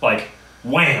 inches, like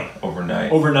wham,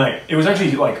 overnight. It was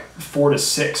actually like 4 to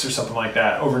 6 or something like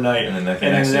that overnight, and then the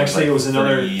next day it was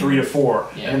another 3 to 4,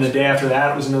 and then the day after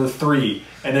that it was another 3,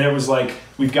 and then it was like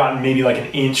we've gotten maybe like an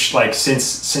inch like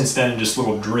since then, just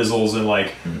little drizzles and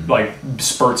like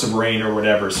spurts of rain or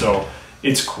whatever. So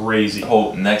it's crazy. The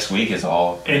whole next week is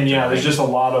all. And yeah, there's just a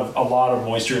lot of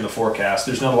moisture in the forecast.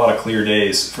 There's not a lot of clear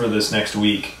days for this next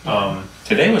week.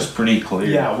 Today was pretty clear.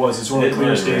 Yeah, it was. It's one of the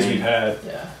clearest days we've had.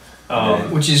 Yeah.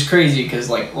 Which is crazy because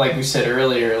like we said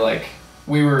earlier, like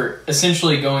we were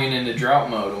essentially going into drought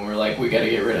mode and we're like, we got to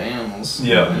get rid of animals.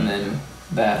 Yeah. And then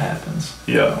that happens.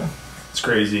 Yeah. So. It's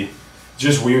crazy. It's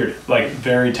just weird. Like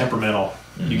very temperamental.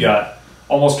 You got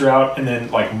almost drought and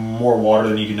then like more water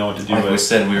than you can know what to do with. Like we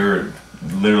said, we were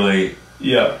literally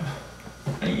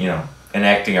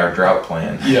enacting our drought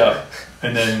plan. Yeah.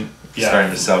 And then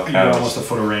starting to sell cows. You got almost a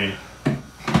foot of rain.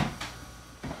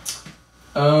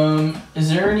 Is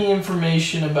there any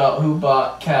information about who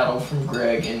bought cattle from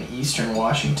Greg in eastern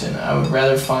Washington? I would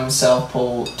rather find South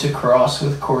Pole to cross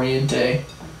with Corriente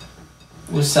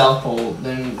with South Pole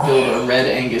than build a Red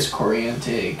Angus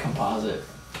Corriente composite,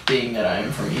 being that I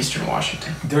am from eastern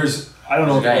Washington. I don't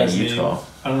know what the guy's name.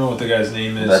 I don't know what the guy's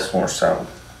name is. That's more south.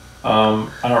 I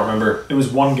don't remember. It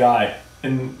was one guy,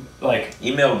 and like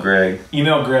email Greg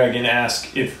and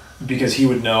ask because he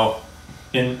would know,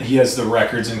 and he has the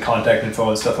records and contact info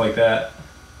and stuff like that.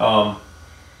 I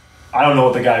don't know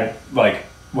what the guy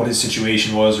what his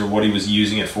situation was or what he was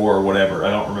using it for or whatever. I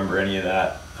don't remember any of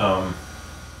that.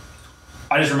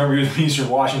 I just remember he was in Eastern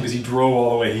Washington because he drove all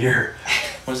the way here.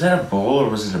 Was that a bull or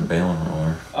was it a bale and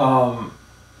roller?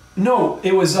 No,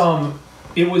 it was No,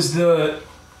 it wasn't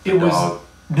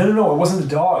the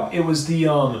dog. It was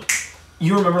the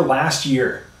you remember last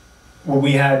year when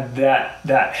we had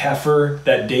that heifer,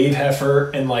 that Dave heifer,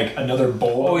 and like another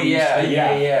bull. Oh yeah.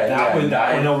 That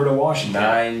went over to Washington.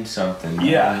 9 something.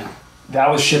 Yeah. That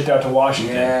was shipped out to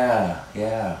Washington.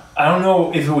 Yeah. I don't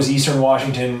know if it was Eastern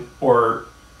Washington or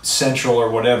Central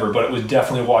or whatever, but it was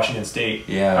definitely Washington State.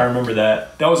 Yeah. I remember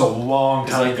that. That was a long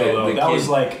time ago, though. That was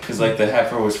like... Because, the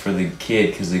heifer was for the kid,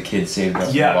 because the kid saved up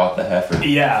and bought the heifer.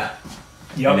 Yeah.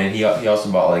 Yep. And then he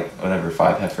also bought,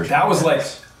 5 heifers. That was,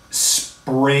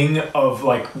 spring of,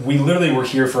 we literally were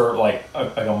here for,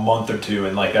 a month or two,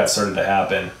 and, that started to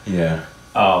happen. Yeah.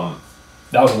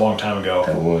 That was a long time ago.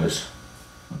 That was.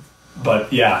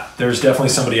 But, yeah, there's definitely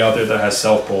somebody out there that has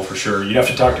South Pole for sure. You'd have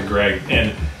to talk to Greg,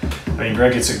 and... I mean,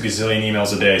 Greg gets a gazillion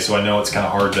emails a day, so I know it's kind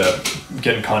of hard to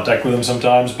get in contact with him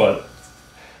sometimes, but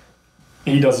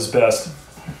he does his best.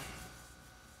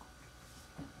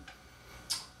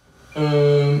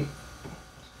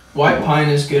 White pine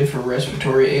is good for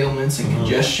respiratory ailments and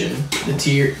congestion.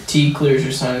 The tea clears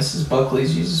your sinuses.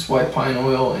 Buckley's uses white pine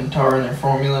oil and tar in their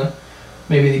formula.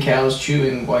 Maybe the cow's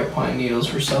chewing white pine needles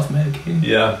for self-medicating.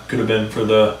 Yeah, could have been for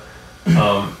the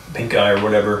pink eye or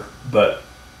whatever, but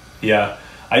yeah.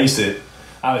 I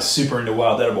was super into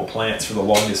wild edible plants for the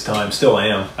longest time. Still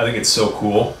am. I think it's so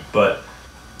cool. But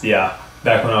yeah,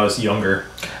 back when I was younger.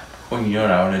 Well, you know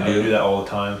what I want to do? I do that all the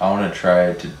time. I want to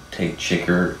try to take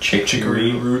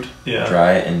chicory root,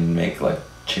 dry it and make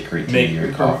chicory tea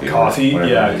or coffee.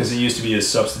 Yeah, because it used to be a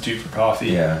substitute for coffee.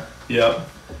 Yeah. Yep.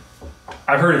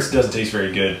 I've heard it doesn't taste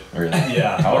very good. Really?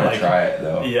 Yeah. I want like, to try it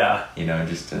though. Yeah. You know,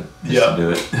 just to Yeah.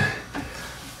 do it.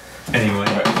 Anyway.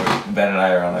 Ben and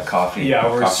I are on a coffee. Yeah,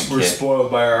 we're kit.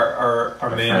 spoiled by our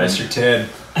man, friend. Mr. Ted.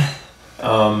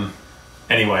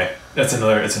 Anyway, it's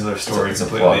another story It's a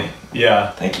completely. plug.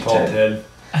 Yeah. Thank you, Paul Ted. Ted.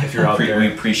 If you're out there. We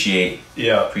appreciate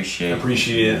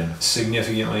Appreciate it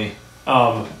significantly.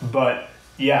 But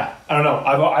yeah, I don't know.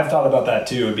 I've thought about that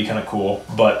too. It'd be kind of cool,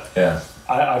 but yeah.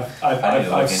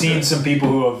 I've seen some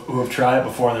people who have tried it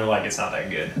before and they're like, it's not that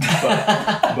good.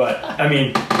 But I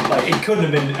mean, like it couldn't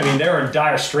have been. I mean, they were in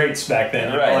dire straits back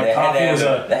then. Right. Like, they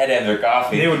had to have their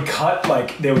coffee. They would cut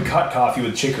coffee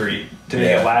with chicory to make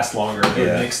it last longer. They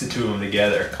would mix the two of them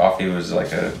together. Coffee was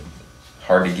like a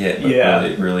hard to get,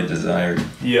 but really desired.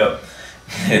 Yep.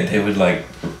 They would like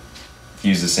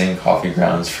use the same coffee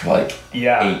grounds for like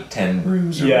 8-10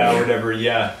 brews. Or whatever.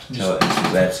 Yeah. Until it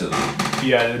was absolutely.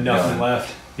 Yeah, nothing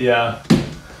left. Yeah.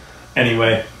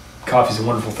 Anyway, coffee's a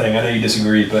wonderful thing. I know you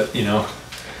disagree, but you know.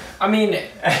 I mean,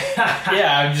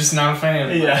 yeah, I'm just not a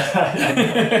fan. Yeah.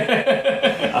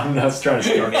 I'm not trying to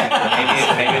start.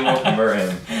 Maybe we'll convert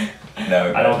him.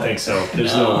 No, I don't think so.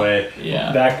 There's no way.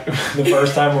 Yeah. Back the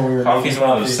first time when we were coffee's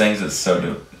one of those things that's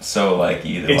so like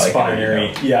you either it's like binary. it or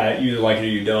you don't. Yeah, you either like it or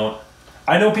you don't.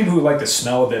 I know people who like the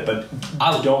smell of it, but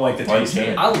don't like the taste of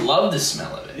it. I love the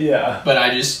smell of it. Yeah. But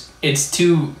it's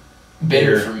too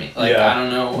bitter for me. Like I don't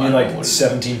know. You need like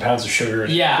 17 pounds of sugar.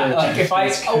 Yeah. Like if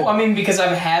I mean because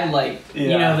I've had like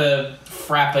you know the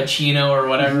Frappuccino or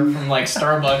whatever from like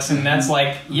Starbucks, and that's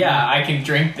like I can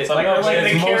drink this. Like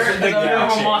the carrot,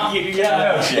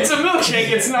 it's a milkshake.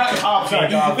 It's not coffee.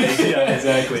 Yeah,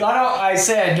 exactly. So I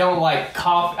say I don't like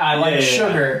coffee. I like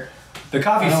sugar. The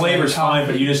coffee flavor's fine,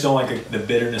 but you just don't like the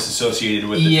bitterness associated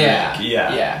with the drink.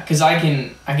 Yeah. Because I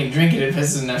can drink it if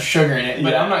there's enough sugar in it,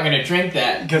 but I'm not gonna drink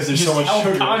that because there's so much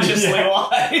sugar. Consciously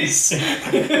wise.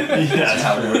 That's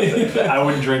how I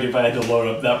wouldn't drink it if I had to load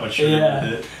up that much sugar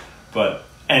with it. But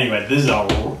anyway, this is all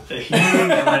but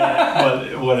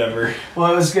whatever.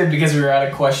 Well, it was good because we were out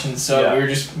of questions, so we were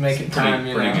just making time.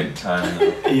 Pretty good time.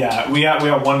 Yeah, we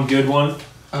got one good one,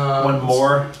 one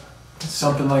more,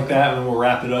 something like that, and then we'll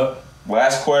wrap it up.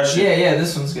 Last question. Yeah,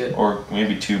 this one's good. Or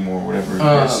maybe two more, whatever it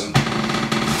is.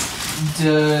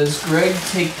 Does Greg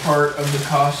take part of the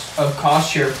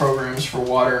cost share programs for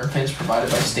water and fence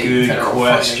provided by state and federal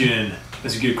question.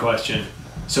 That's a good question.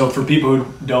 So for people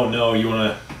who don't know, you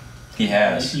want to. He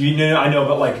has. You know, I know,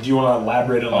 but like, do you want to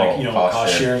elaborate on like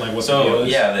cost share and like what the deal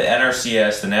is? Yeah, the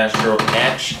NRCS, the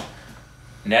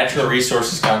Natural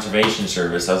Resources Conservation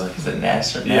Service. I was like, is it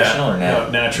national or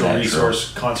Natural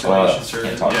Resource Conservation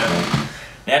Service.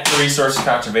 Natural Resources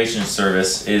Conservation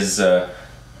Service is a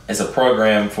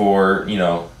program for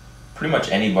pretty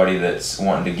much anybody that's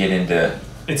wanting to get into.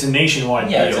 It's a nationwide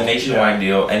deal. Yeah, it's a nationwide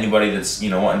deal. Anybody that's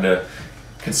wanting to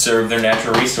conserve their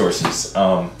natural resources.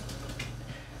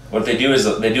 What they do is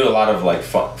they do a lot of like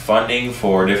funding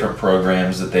for different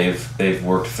programs that they've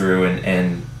worked through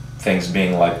and things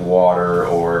being like water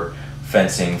or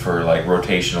fencing for like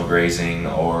rotational grazing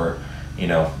or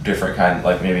different kind of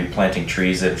like maybe planting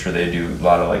trees. I'm sure they do a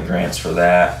lot of like grants for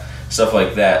that, stuff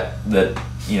like that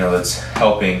that's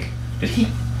helping.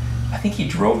 I think he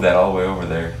drove that all the way over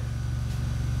there.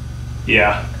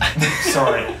 Yeah.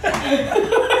 Sorry.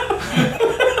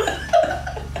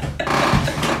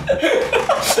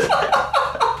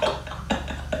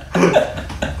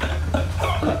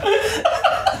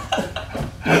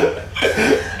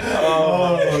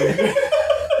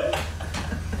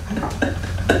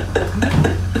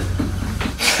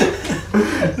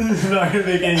 This is not going to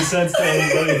make any sense to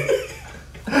anybody.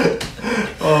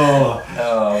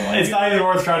 It's not even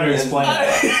worth trying to explain.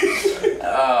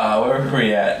 Where were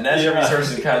we at? Natural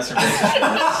Resources Conservation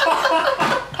Service.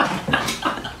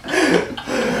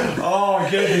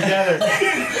 Get it together.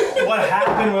 What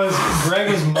happened was Greg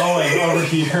was mowing over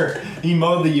here. He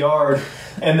mowed the yard,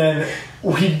 and then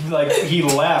he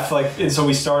left, and so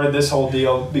we started this whole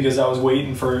deal because I was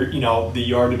waiting for the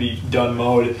yard to be done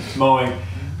mowing,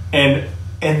 and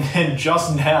then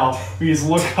just now we just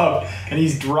look up and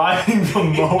he's driving the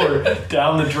mower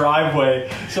down the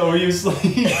driveway. So we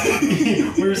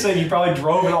were saying he probably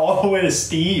drove it all the way to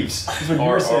Steve's. That's what you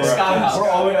were saying. Or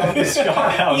all the way up to the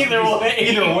Scott House.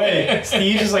 Either way.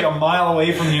 Steve's is like a mile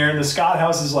away from here, and the Scott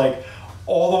House is like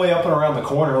all the way up and around the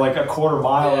corner, like a quarter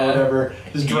mile or whatever.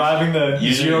 Just driving the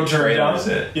zero turn down.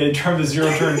 Yeah, he drove the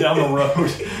zero turn down the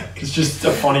road. It's just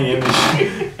a funny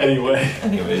image.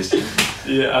 Anyways.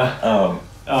 Yeah.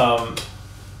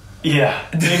 Yeah,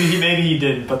 maybe he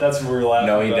didn't, but that's what we were laughing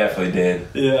about. No, he definitely did.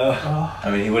 Yeah. I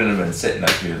mean, he wouldn't have been sitting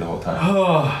up here the whole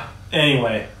time.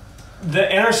 Anyway, the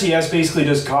NRCS basically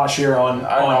does cost share on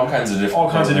all kinds of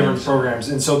different programs,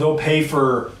 and so they'll pay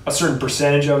for a certain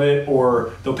percentage of it,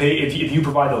 or they'll pay if you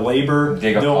provide the labor.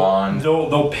 Dig a pond.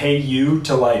 They'll pay you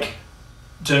to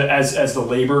as the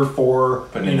labor for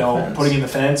putting in the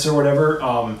fence or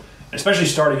whatever. Especially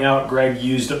starting out, Greg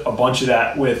used a bunch of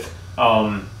that with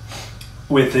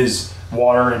his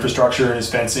water infrastructure and his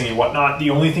fencing and whatnot.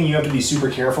 The only thing you have to be super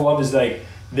careful of is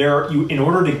in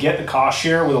order to get the cost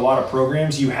share with a lot of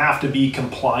programs, you have to be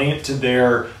compliant to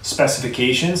their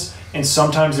specifications, and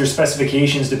sometimes their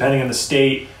specifications, depending on the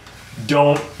state,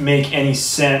 don't make any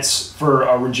sense for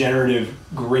a regenerative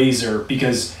grazer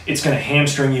because it's going to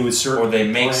hamstring you with certain. Or they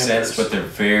make sense, but they're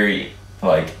very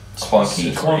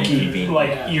clunky.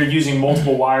 You're using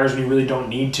multiple wires when you really don't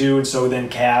need to, and so then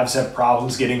calves have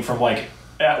problems getting from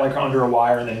under a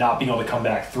wire and then not being able to come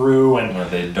back through, and or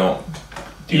they don't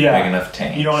do big enough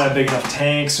tanks. You don't have big enough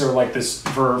tanks, or this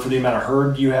for the amount of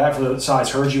herd you have, for the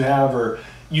size herds you have, or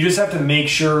you just have to make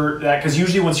sure that, because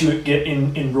usually once you get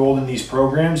enrolled in these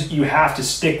programs, you have to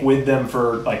stick with them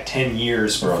for 10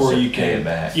 years before you can pay it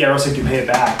back. Yeah, or else you can pay it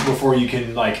back before you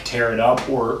can tear it up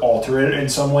or alter it in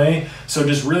some way. So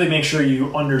just really make sure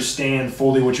you understand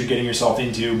fully what you're getting yourself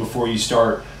into before you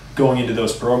start going into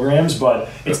those programs. But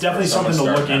it's definitely something to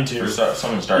look into. For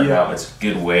someone starting out, it's a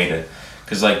good way to,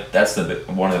 because that's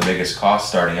one of the biggest costs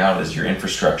starting out is your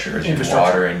infrastructure, your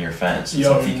water and your fence.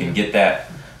 So if you can get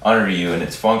that under you and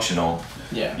it's functional,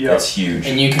 that's huge.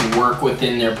 And you can work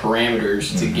within their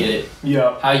parameters to get it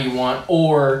how you want,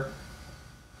 or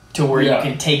to where you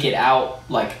can take it out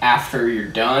after you're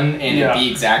done and it be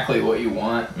exactly what you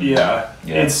want.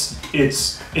 It's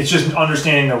just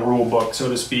understanding the rule book, so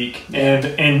to speak, and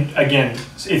again,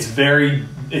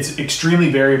 it's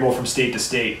extremely variable from state to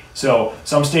state. So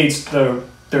some states they're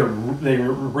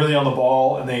really on the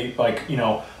ball, and they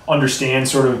understand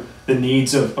sort of the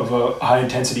needs of a high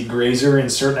intensity grazer in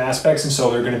certain aspects, and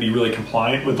so they're going to be really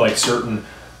compliant with certain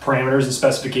parameters and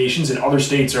specifications. And other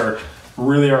states are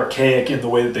really archaic in the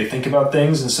way that they think about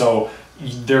things, and so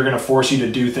they're going to force you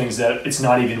to do things that it's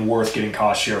not even worth getting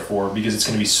cost share for, because it's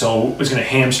going to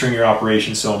hamstring your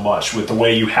operation so much with the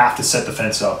way you have to set the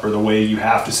fence up or the way you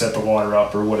have to set the water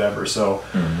up or whatever. So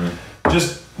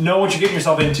just know what you're getting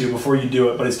yourself into before you do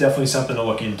it, but it's definitely something to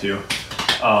look into.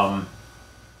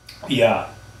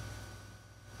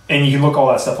 And you can look all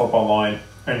that stuff up online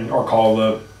or call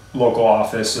the local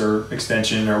office or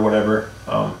extension or whatever.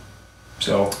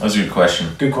 So that was a good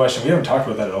question. Good question. We haven't talked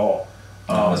about that at all.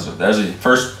 That was the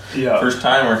first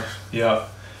timer. Yeah,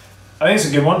 I think it's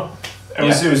a good one. It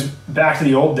was back to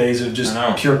the old days of just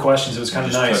pure questions. It was kind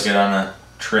of nice. Took it on a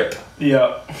trip.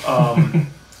 Yeah. On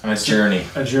a journey.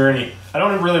 A journey. I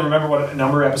don't really remember what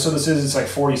number episode this is.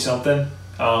 It's 40 something.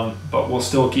 But we'll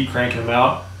still keep cranking them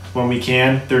out when we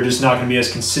can. They're just not going to be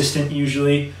as consistent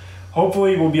usually.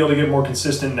 Hopefully we'll be able to get more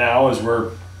consistent now as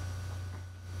we're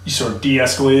sort of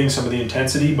de-escalating some of the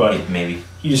intensity, but maybe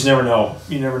you just never know.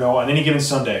 You never know on any given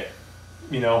Sunday.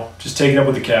 Just take it up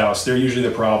with the cows. They're usually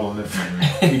the problem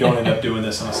if we don't end up doing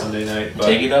this on a Sunday night. But,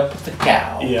 take it up with the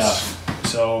cows. Yeah.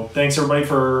 So thanks everybody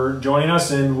for joining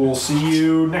us, and we'll see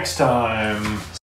you next time.